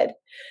to bed.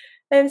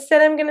 And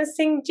instead I'm going to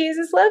sing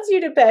Jesus Loves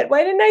You to bed.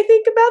 Why didn't I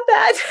think about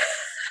that?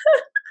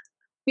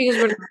 Because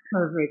we're not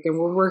perfect and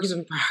we're works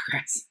in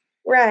progress.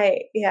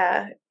 Right.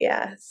 Yeah.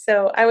 Yeah.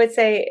 So I would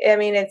say, I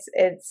mean,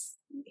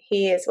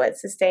 he is what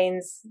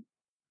sustains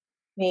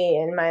me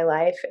in my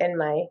life and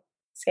my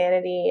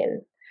sanity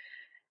and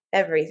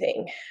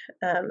everything.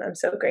 I'm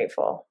so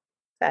grateful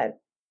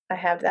that I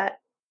have that.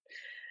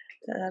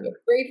 I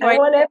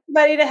want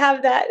everybody to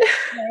have that.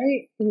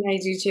 Right. And I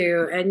do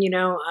too. And,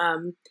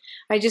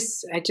 I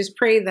just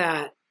pray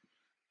that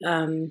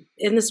in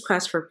this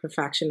quest for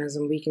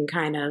perfectionism, we can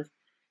kind of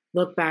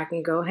look back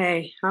and go,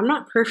 hey, I'm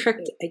not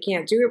perfect. I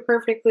can't do it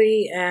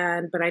perfectly.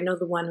 But I know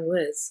the one who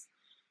is.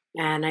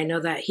 And I know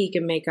that he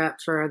can make up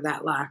for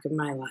that lack in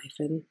my life.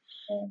 And,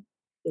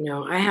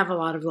 I have a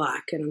lot of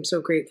lack. And I'm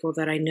so grateful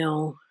that I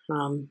know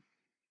the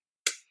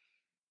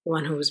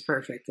one who was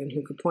perfect and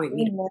who could point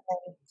me. Amen.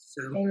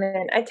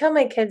 Amen. I tell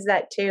my kids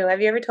that too.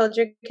 Have you ever told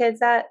your kids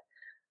that?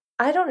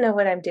 I don't know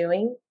what I'm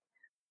doing.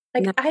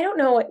 Like, no. I don't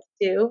know what to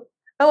do.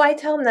 Oh, I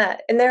tell them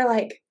that. And they're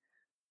like,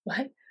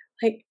 what?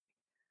 Like,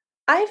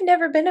 I've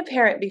never been a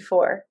parent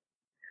before.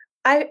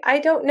 I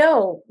don't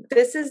know.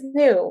 This is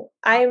new.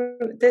 I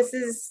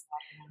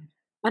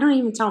don't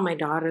even tell my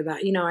daughter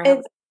that. I have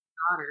a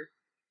daughter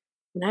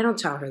and I don't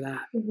tell her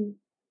that. Mm-hmm.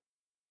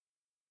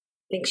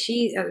 I think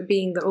she,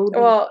 being the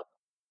older,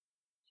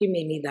 she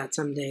may need that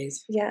some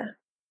days. Yeah.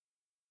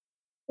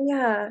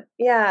 Yeah.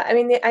 Yeah. I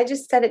mean, I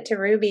just said it to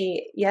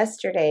Ruby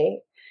yesterday.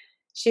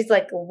 She's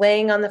like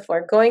laying on the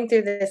floor, going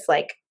through this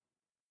like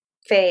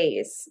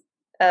phase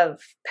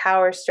of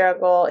power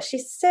struggle.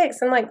 She's 6.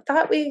 I'm like,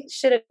 thought we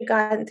should have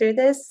gotten through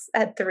this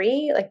at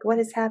 3. Like, what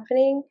is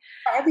happening?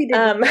 Probably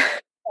didn't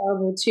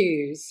terrible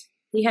 2s.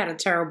 He had a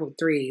terrible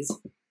 3s.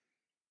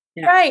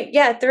 Yeah. Right.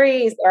 Yeah.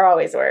 3s are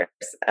always worse,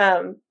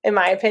 in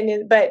my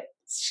opinion. But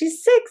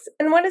she's 6.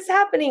 And what is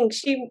happening?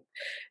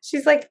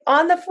 She's like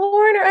on the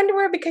floor in her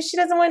underwear because she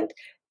doesn't want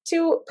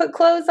to put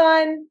clothes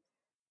on.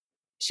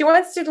 She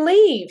wants to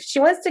leave. She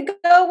wants to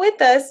go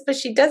with us, but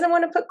she doesn't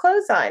want to put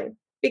clothes on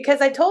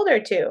because I told her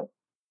to.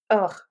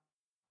 Oh.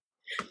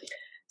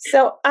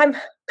 So I'm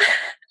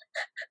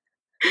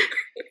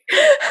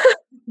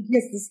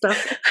guess the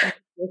stuff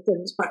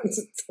sometimes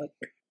it's like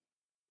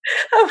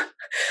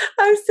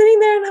I'm sitting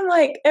there and I'm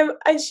like, and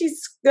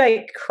she's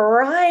like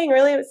crying,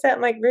 really upset.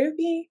 I'm like,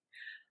 Ruby,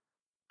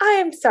 I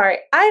am sorry.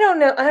 I don't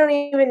know. I don't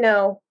even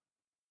know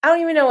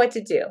what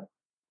to do.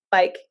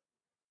 Like,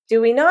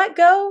 do we not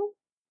go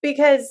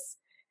because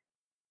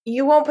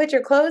you won't put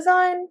your clothes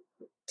on?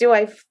 Do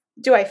I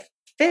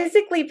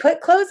physically put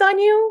clothes on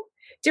you?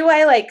 Do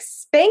I like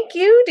spank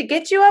you to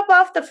get you up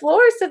off the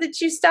floor so that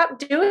you stop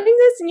doing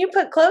this and you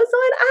put clothes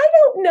on? I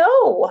don't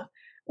know.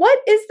 What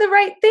is the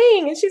right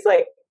thing? And she's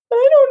like,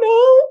 I don't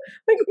know.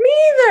 Like, me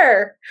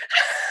either.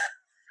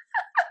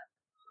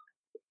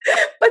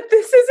 But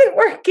this isn't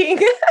working.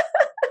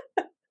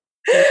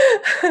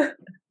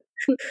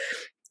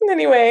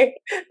 Anyway,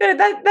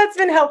 that's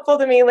been helpful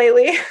to me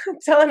lately. I'm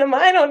telling them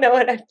I don't know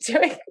what I'm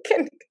doing.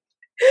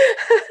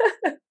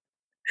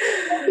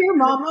 Here,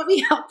 Mom, let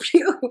me help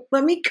you.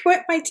 Let me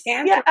quit my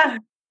tantrum. Yeah.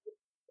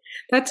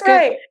 That's good.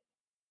 Right.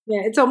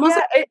 Yeah, it's almost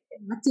like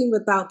acting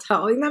without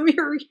telling them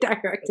you're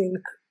redirecting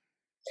them.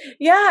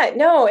 Yeah,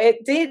 no,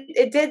 it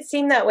did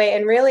seem that way.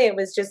 And really it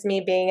was just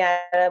me being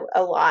at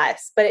a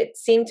loss, but it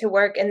seemed to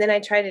work. And then I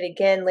tried it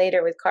again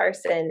later with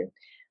Carson,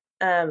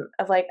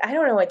 of like, I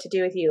don't know what to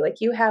do with you. Like,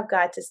 you have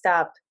got to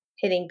stop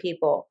hitting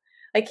people.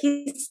 Like,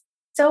 he's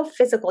so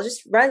physical,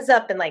 just runs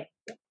up and like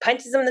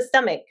punches him in the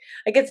stomach.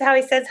 Like, it's how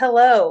he says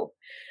hello.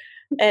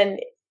 And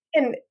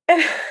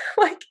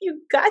like,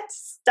 you got to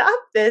stop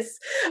this.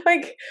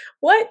 Like,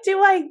 what do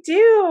I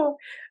do?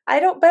 I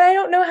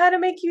don't know how to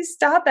make you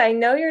stop it. I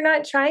know you're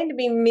not trying to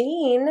be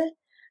mean.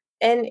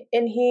 And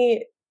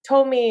he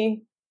told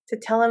me to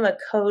tell him a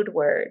code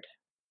word.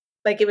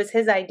 Like it was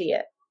his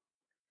idea.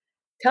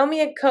 Tell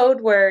me a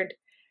code word.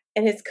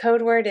 And his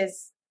code word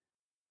is...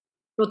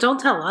 Well, don't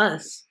tell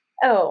us.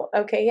 Oh,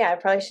 okay. Yeah, I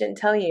probably shouldn't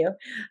tell you.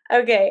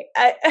 Okay.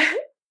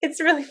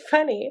 It's really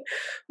funny.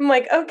 I'm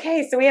like,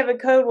 okay, so we have a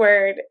code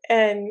word.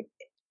 And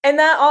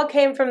that all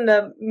came from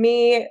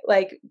me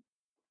like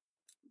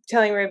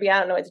telling Ruby, I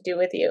don't know what to do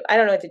with you. I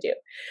don't know what to do.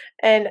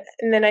 And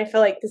then I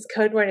feel like this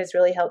code word has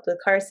really helped with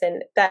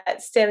Carson.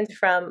 That stemmed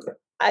from,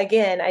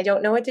 again, I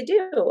don't know what to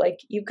do. Like,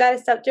 you've got to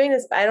stop doing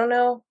this, but I don't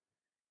know.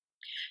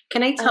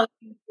 Can I tell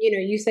you,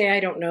 you say I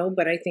don't know,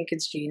 but I think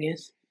it's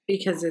genius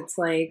because it's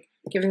like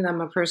giving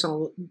them a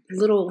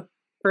little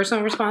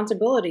personal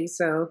responsibility.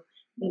 So,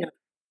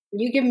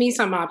 you give me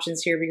some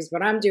options here because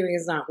what I'm doing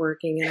is not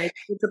working. And I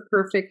think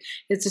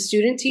it's a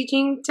student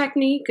teaching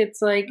technique.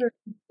 It's like,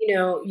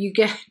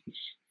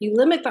 you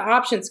limit the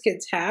options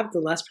kids have, the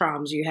less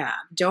problems you have.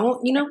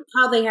 Don't,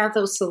 how they have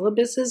those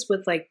syllabuses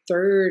with like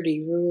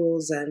 30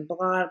 rules and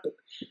blah,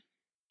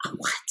 blah.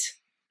 What?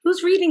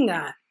 Who's reading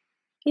that?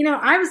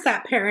 I was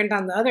that parent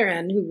on the other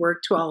end who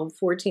worked 12,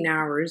 14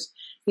 hours,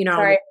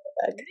 Sorry.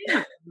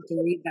 to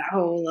read that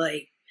whole,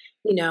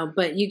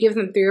 but you give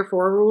them 3 or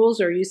 4 rules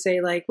or you say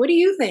like, what do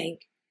you think?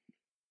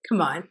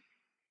 Come on.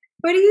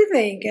 What do you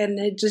think? And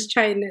it just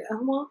trying to, I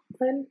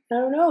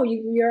don't know.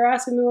 You're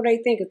asking me what I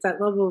think. It's that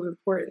level of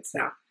importance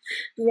now.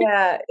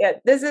 Yeah.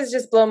 This has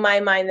just blown my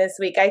mind this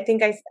week. I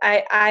think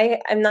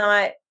I'm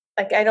not,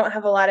 like, I don't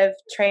have a lot of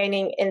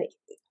training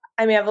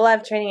I have a lot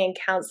of training in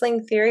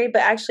counseling theory,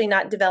 but actually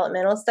not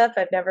developmental stuff.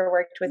 I've never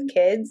worked with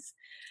kids,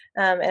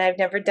 and I've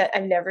never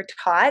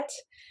taught.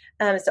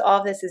 So all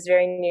of this is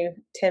very new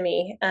to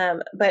me.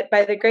 But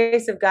by the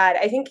grace of God,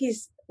 I think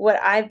what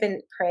I've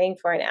been praying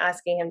for and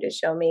asking him to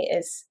show me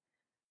is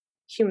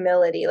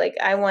humility. Like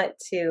I want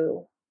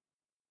to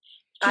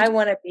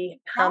be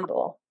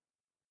humble.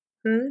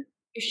 You're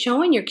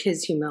showing your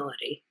kids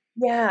humility.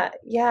 Yeah.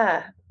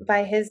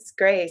 By his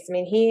grace.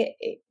 He,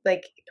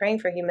 like, praying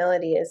for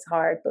humility is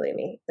hard, believe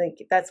me. Like,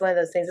 that's one of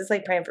those things. It's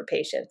like praying for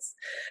patience.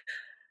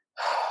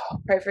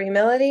 Pray for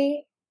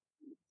humility.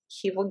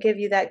 He will give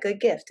you that good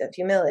gift of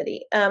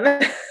humility. But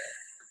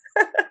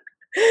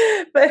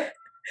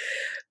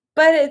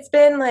it's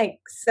been like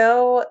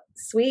so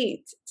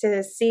sweet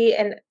to see,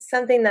 and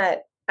something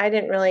that I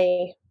didn't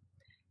really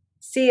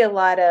see a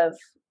lot of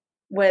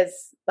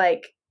was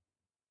like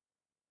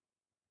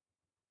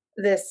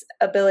this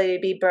ability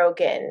to be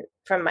broken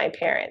from my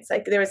parents.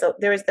 Like there was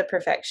the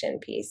perfection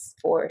piece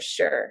for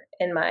sure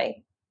in my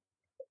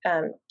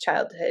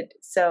childhood.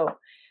 So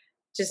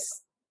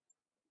just,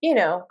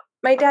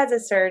 my dad's a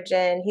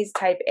surgeon. He's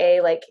type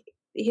A. Like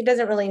he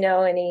doesn't really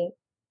know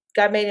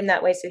God made him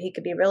that way so he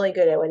could be really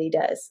good at what he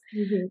does.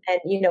 Mm-hmm.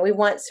 And, we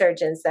want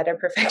surgeons that are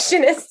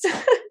perfectionists.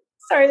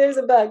 Sorry, there's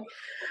a bug.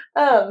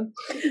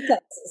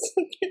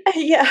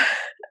 Yeah.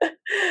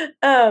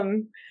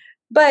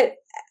 But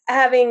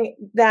having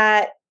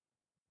that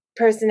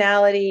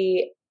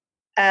personality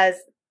as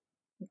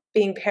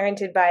being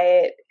parented by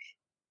it,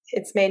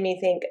 it's made me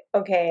think,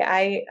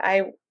 okay,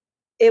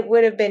 it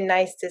would have been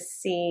nice to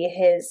see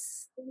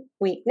his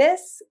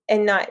weakness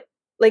and not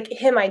like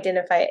him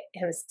identify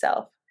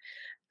himself.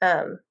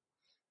 And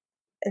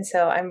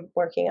so I'm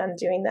working on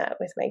doing that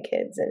with my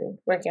kids and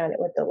working on it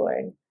with the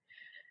Lord.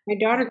 My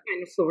daughter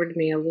kind of floored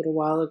me a little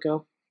while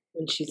ago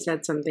when she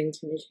said something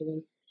to me. She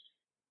goes,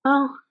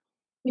 "Oh,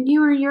 when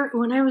you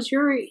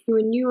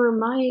were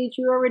my age,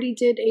 you already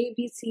did A,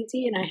 B, C,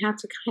 D," and I had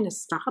to kind of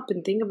stop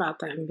and think about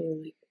that and be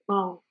like,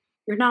 "Well,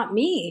 you're not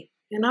me,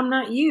 and I'm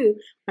not you."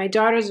 My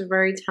daughter's a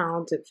very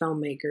talented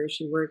filmmaker.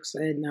 She works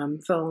in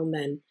film,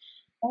 and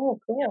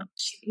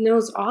she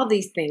knows all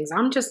these things.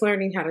 I'm just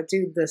learning how to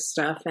do this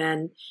stuff,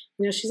 and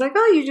she's like,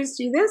 "Oh, you just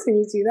do this and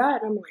you do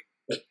that." And I'm like,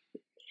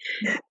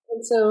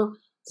 and so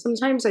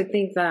sometimes I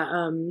think that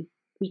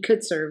we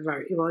could serve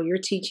you're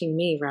teaching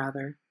me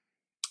rather,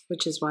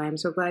 which is why I'm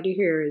so glad you're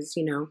here, is,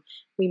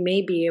 we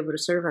may be able to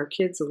serve our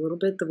kids a little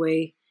bit the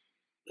way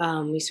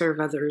we serve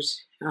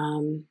others,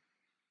 and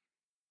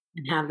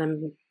have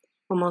them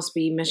almost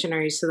be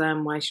missionaries to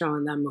them while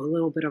showing them a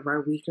little bit of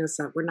our weakness,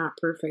 that we're not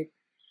perfect.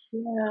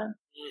 Yeah.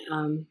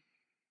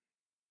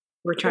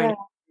 We're trying to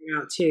figure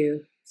it out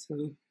too. So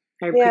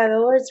the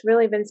Lord's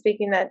really been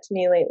speaking that to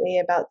me lately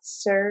about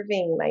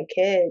serving my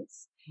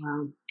kids.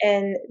 Wow.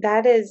 And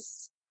that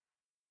is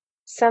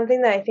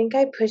something that I think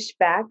I pushed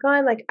back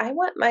on. Like I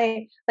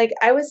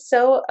was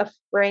so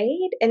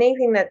afraid.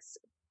 Anything that's,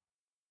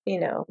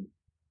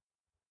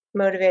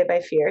 motivated by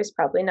fear is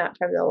probably not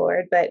from the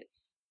Lord, but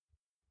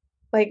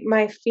like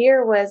my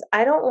fear was,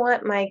 I don't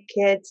want my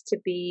kids to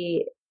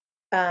be,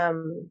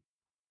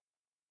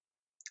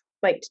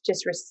 like to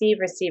just receive,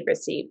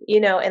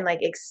 and like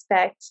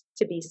expect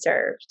to be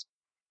served.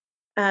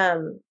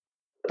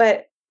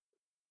 But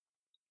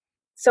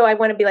so I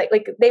want to be like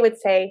they would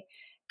say,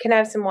 "Can I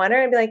have some water?"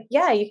 And I'd be like,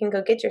 "Yeah, you can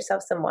go get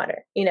yourself some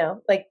water."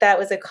 Like that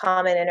was a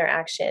common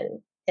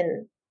interaction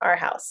in our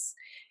house.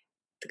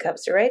 The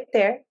cups are right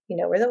there,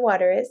 where the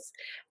water is.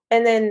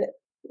 And then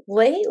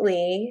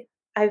lately,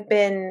 I've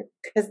been,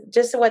 because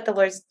just what the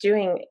Lord's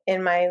doing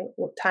in my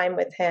time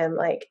with him,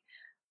 like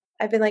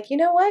I've been like, you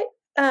know what?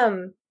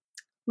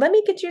 Let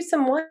me get you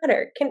some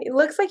water. It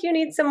looks like you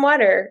need some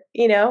water,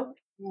 Yeah.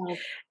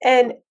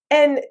 and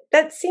and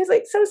that seems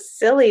like so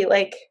silly.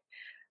 Like,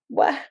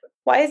 why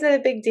is it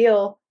a big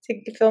deal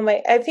to fill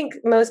my? I think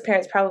most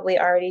parents probably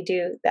already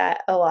do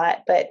that a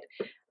lot, but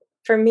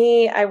for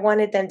me, I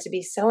wanted them to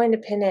be so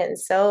independent and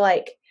so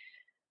like,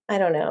 I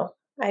don't know.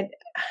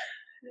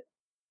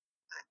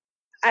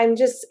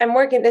 I'm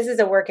working. This is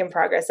a work in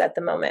progress at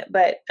the moment,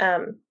 but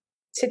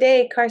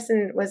today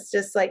Carson was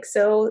just like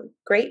so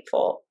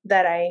grateful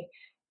that I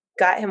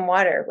got him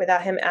water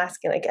without him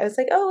asking. Like I was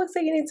like, "Oh, looks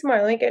like you need some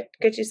water. Let me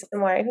get you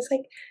some water." He was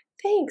like,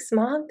 "Thanks,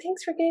 Mom.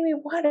 Thanks for getting me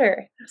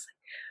water." I was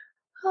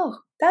like, "Oh,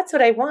 that's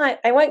what I want.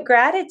 I want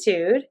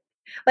gratitude.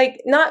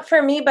 Like not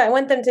for me, but I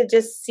want them to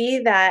just see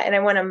that, and I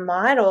want to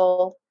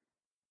model.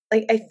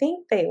 Like I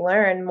think they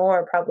learn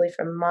more probably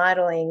from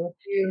modeling."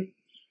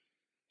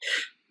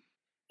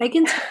 I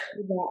can tell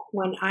you that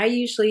when I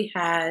usually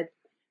had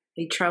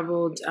a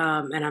troubled,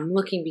 and I'm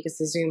looking because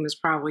the Zoom is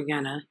probably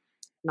gonna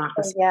knock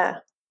Oh, us, yeah.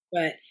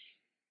 but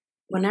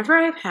whenever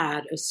I've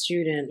had a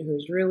student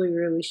who's really,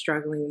 really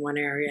struggling in one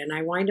area, and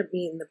I wind up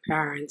meeting the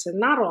parents, and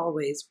not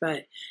always,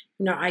 but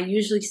I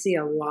usually see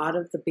a lot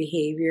of the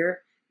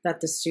behavior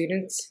that the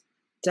students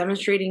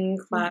demonstrating in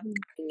class Mhm.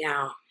 coming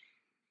out,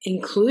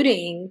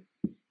 including,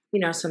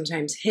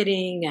 sometimes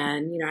hitting,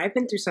 and I've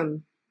been through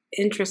some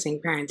interesting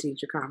parent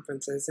teacher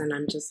conferences, and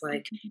I'm just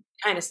like,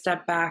 kind of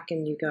step back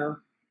and you go,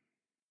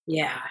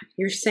 yeah,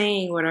 you're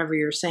saying whatever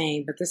you're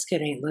saying, but this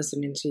kid ain't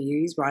listening to you.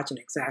 He's watching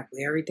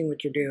exactly everything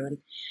what you're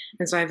doing.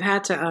 And so I've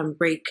had to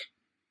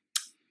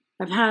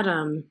I've had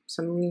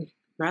some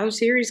rather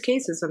serious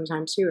cases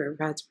sometimes too. I've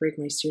had to break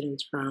my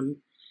students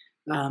from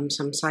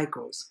some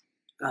cycles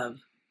of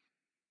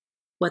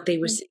what they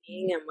were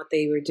seeing and what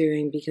they were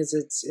doing, because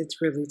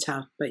it's really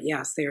tough. But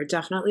yes, they are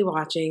definitely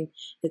watching.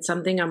 It's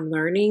something I'm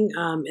learning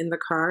in the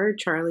car.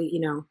 Charlie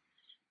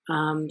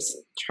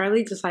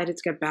decided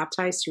to get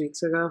baptized 2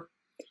 weeks ago,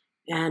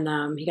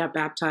 and he got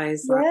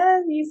baptized last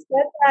Yeah, you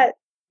said that.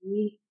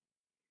 week.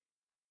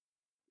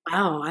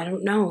 Wow, I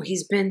don't know.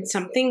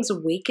 Something's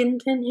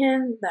awakened in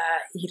him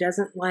that he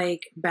doesn't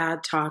like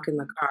bad talk in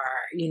the car,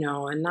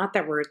 and not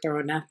that we're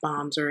throwing F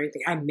bombs or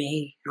anything. I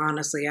may,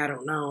 honestly, I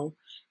don't know.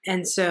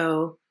 And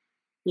so,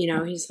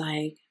 he's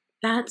like,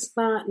 that's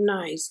not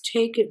nice.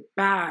 Take it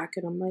back.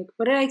 And I'm like,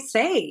 what did I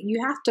say?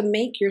 You have to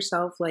make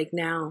yourself like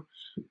now.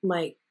 I'm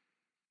like,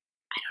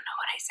 I don't know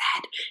what I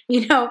said.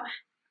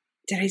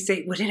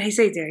 What did I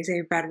say? Did I say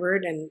a bad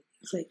word? And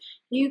it's like,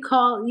 you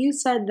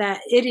said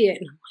that idiot.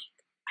 And I'm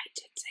like, I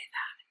did say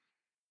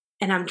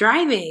that. And I'm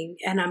driving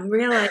and I'm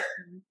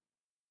realizing,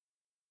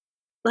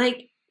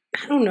 like,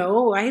 I don't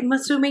know. I'm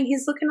assuming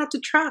he's looking at the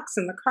trucks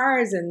and the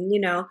cars and,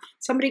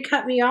 somebody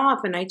cut me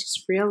off. And I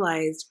just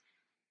realized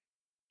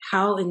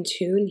how in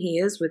tune he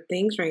is with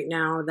things right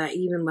now that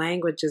even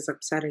language is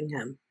upsetting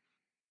him.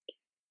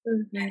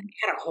 Mm-hmm. And he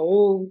had a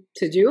whole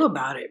to do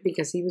about it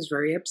because he was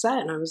very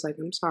upset. And I was like,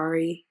 I'm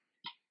sorry.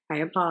 I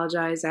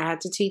apologize. I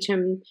had to teach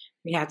him.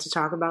 We had to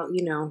talk about,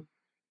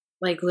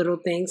 like little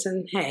things.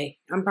 And hey,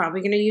 I'm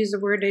probably going to use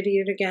the word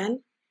idiot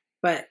again.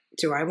 But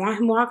do I want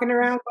him walking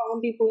around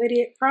calling people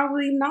idiot?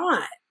 Probably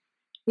not.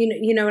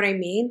 You know what I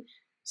mean?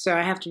 So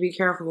I have to be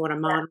careful what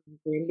I'm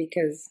monitoring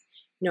because,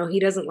 he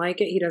doesn't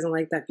like it. He doesn't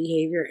like that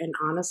behavior. And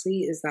honestly,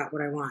 is that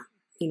what I want?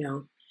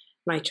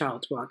 My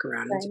child to walk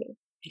around. Right. And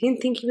I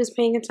didn't think he was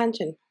paying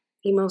attention.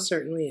 He most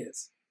certainly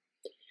is.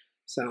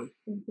 So,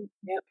 Mm-hmm.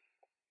 yep.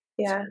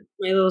 Yeah.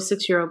 My little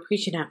 6-year-old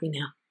preaching at me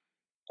now.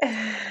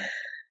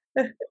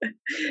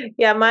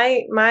 Yeah,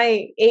 my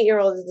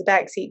 8-year-old is a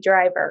backseat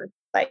driver.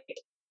 Like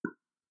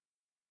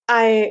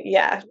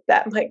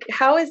that I'm like,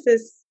 how is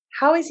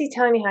he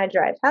telling me how to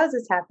drive? How is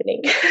this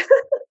happening?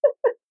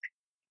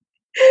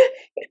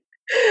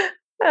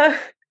 uh,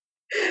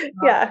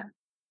 yeah.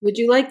 Would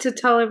you like to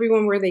tell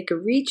everyone where they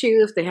could reach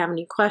you if they have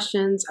any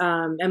questions?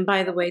 And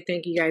by the way,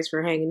 thank you guys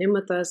for hanging in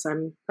with us.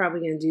 I'm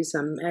probably going to do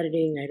some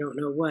editing. I don't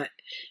know what,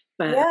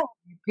 but Yeah.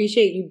 I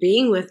appreciate you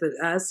being with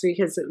us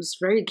because it was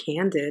very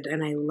candid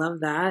and I love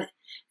that.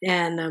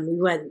 And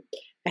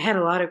I had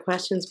a lot of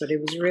questions, but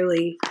it was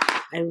really,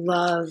 I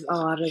love a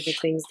lot of the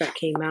things that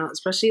came out,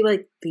 especially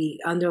like the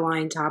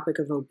underlying topic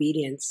of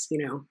obedience,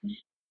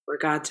 where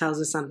God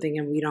tells us something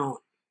and we're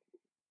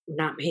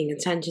not paying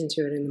attention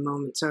to it in the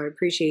moment. So I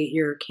appreciate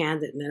your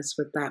candidness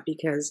with that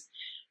because,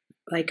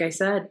 like I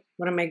said,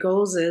 one of my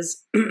goals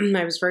is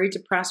I was very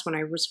depressed when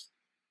I was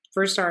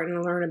first starting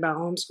to learn about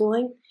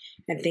homeschooling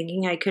and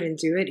thinking I couldn't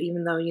do it,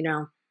 even though,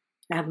 I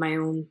have my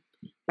own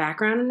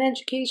background in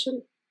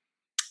education.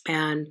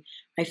 And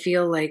I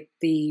feel like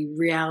the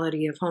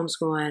reality of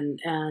homeschooling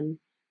and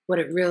what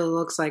it really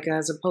looks like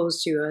as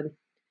opposed to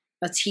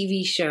a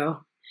TV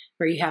show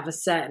where you have a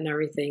set and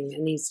everything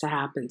that needs to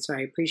happen. So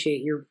I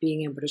appreciate your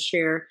being able to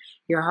share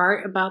your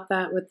heart about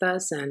that with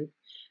us. And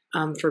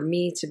for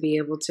me to be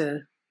able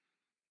to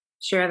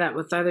share that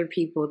with other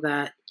people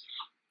that,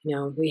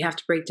 we have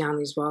to break down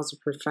these walls of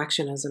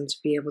perfectionism to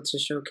be able to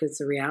show kids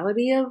the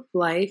reality of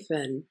life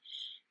and,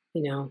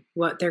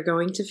 what they're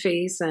going to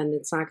face. And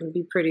it's not going to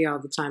be pretty all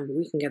the time, but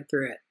we can get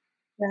through it.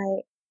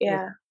 Right.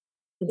 Yeah.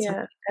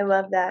 Yeah. I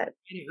love that.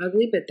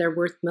 Ugly, but they're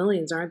worth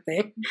millions, aren't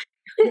they?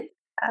 Yeah.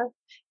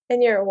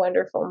 And you're a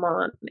wonderful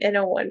mom and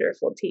a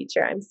wonderful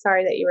teacher. I'm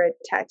sorry that you were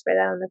attacked by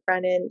that on the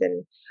front end.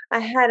 And I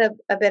had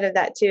a bit of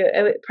that too.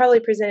 It probably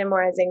presented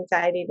more as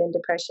anxiety than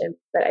depression,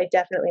 but I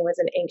definitely was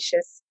an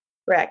anxious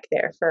wreck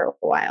there for a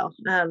while.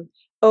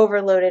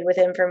 Overloaded with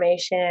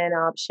information,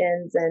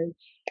 options, and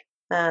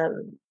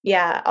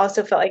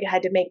also felt like I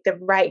had to make the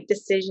right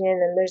decision.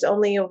 And there's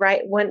only a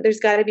right one. There's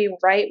got to be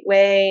right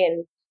way,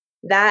 and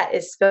that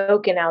is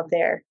spoken out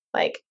there.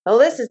 Like, oh,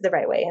 this is the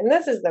right way, and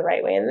this is the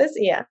right way, and this,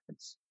 yeah.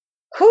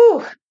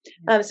 Whew.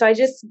 So I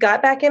just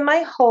got back in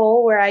my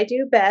hole where I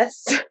do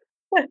best.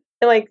 And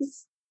like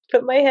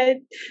put my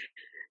head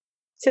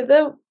to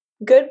the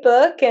good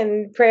book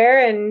and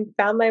prayer and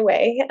found my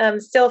way.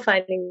 Still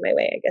finding my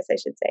way, I guess I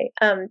should say.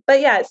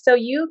 But yeah, so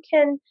you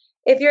can,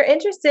 if you're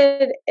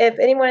interested, if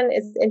anyone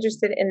is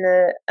interested in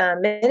the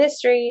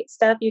ministry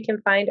stuff, you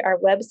can find our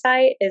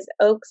website is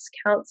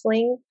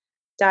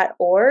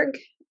oakscounseling.org.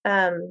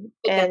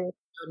 And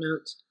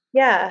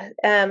yeah.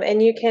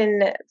 And you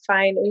can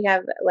find, we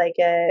have like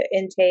a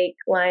intake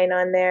line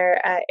on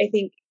there.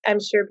 I'm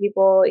sure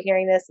people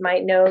hearing this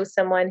might know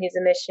someone who's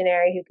a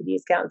missionary who could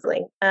use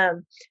counseling,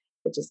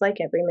 which is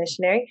like every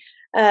missionary.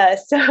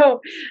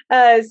 So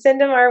send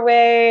them our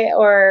way,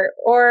 or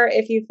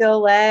if you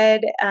feel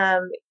led,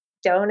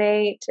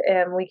 donate.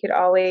 We could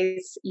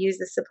always use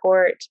the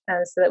support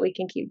so that we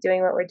can keep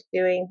doing what we're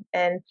doing.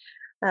 And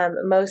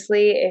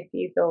mostly, if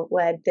you feel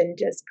led, then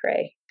just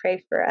pray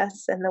for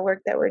us and the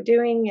work that we're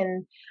doing.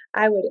 And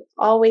I would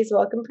always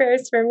welcome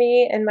prayers for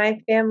me and my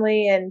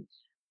family,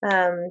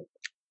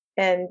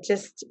 and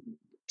just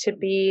to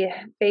be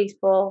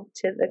faithful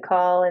to the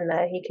call, and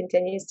that He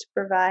continues to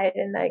provide,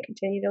 and I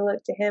continue to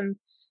look to Him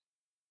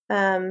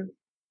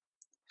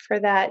for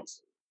that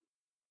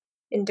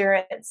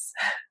endurance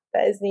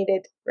that is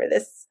needed for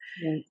this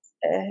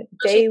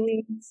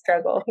daily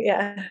struggle.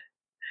 Yeah.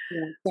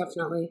 Yeah,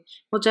 definitely.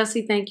 Well,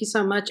 Jessie, thank you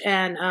so much.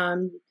 And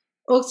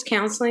Oaks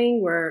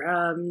Counseling,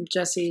 where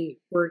Jessie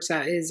works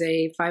at, is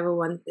a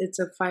 501. It's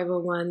a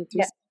 501.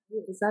 Yeah.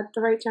 Is that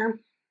the right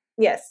term?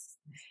 Yes.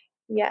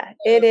 Yeah,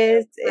 it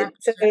is.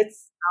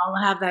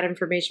 I'll have that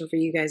information for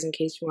you guys in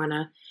case you want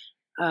to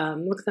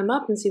look them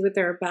up and see what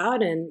they're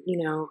about, and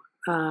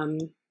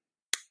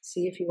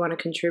see if you want to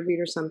contribute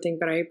or something.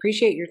 But I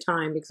appreciate your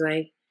time because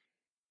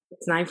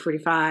it's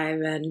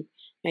 9:45 and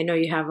I know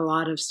you have a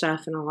lot of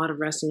stuff and a lot of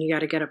rest, and you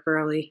got to get up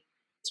early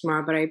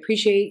tomorrow. But I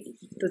appreciate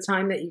the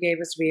time that you gave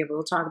us to be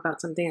able to talk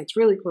about something that's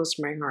really close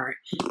to my heart.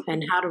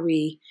 And how do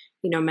we,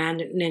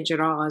 manage it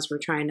all as we're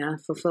trying to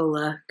fulfill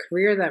a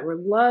career that we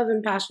love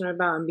and passionate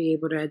about, and be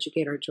able to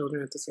educate our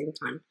children at the same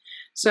time.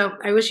 So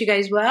I wish you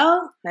guys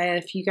well.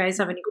 If you guys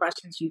have any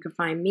questions, you can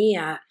find me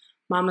at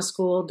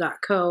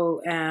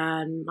mamaschool.co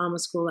and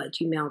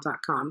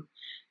mamaschool@gmail.com.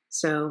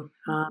 So,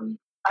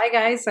 bye,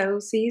 guys. I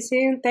will see you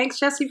soon. Thanks,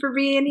 Jessie, for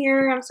being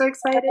here. I'm so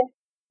excited.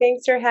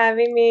 Thanks for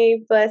having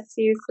me. Bless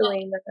you,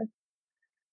 Selena.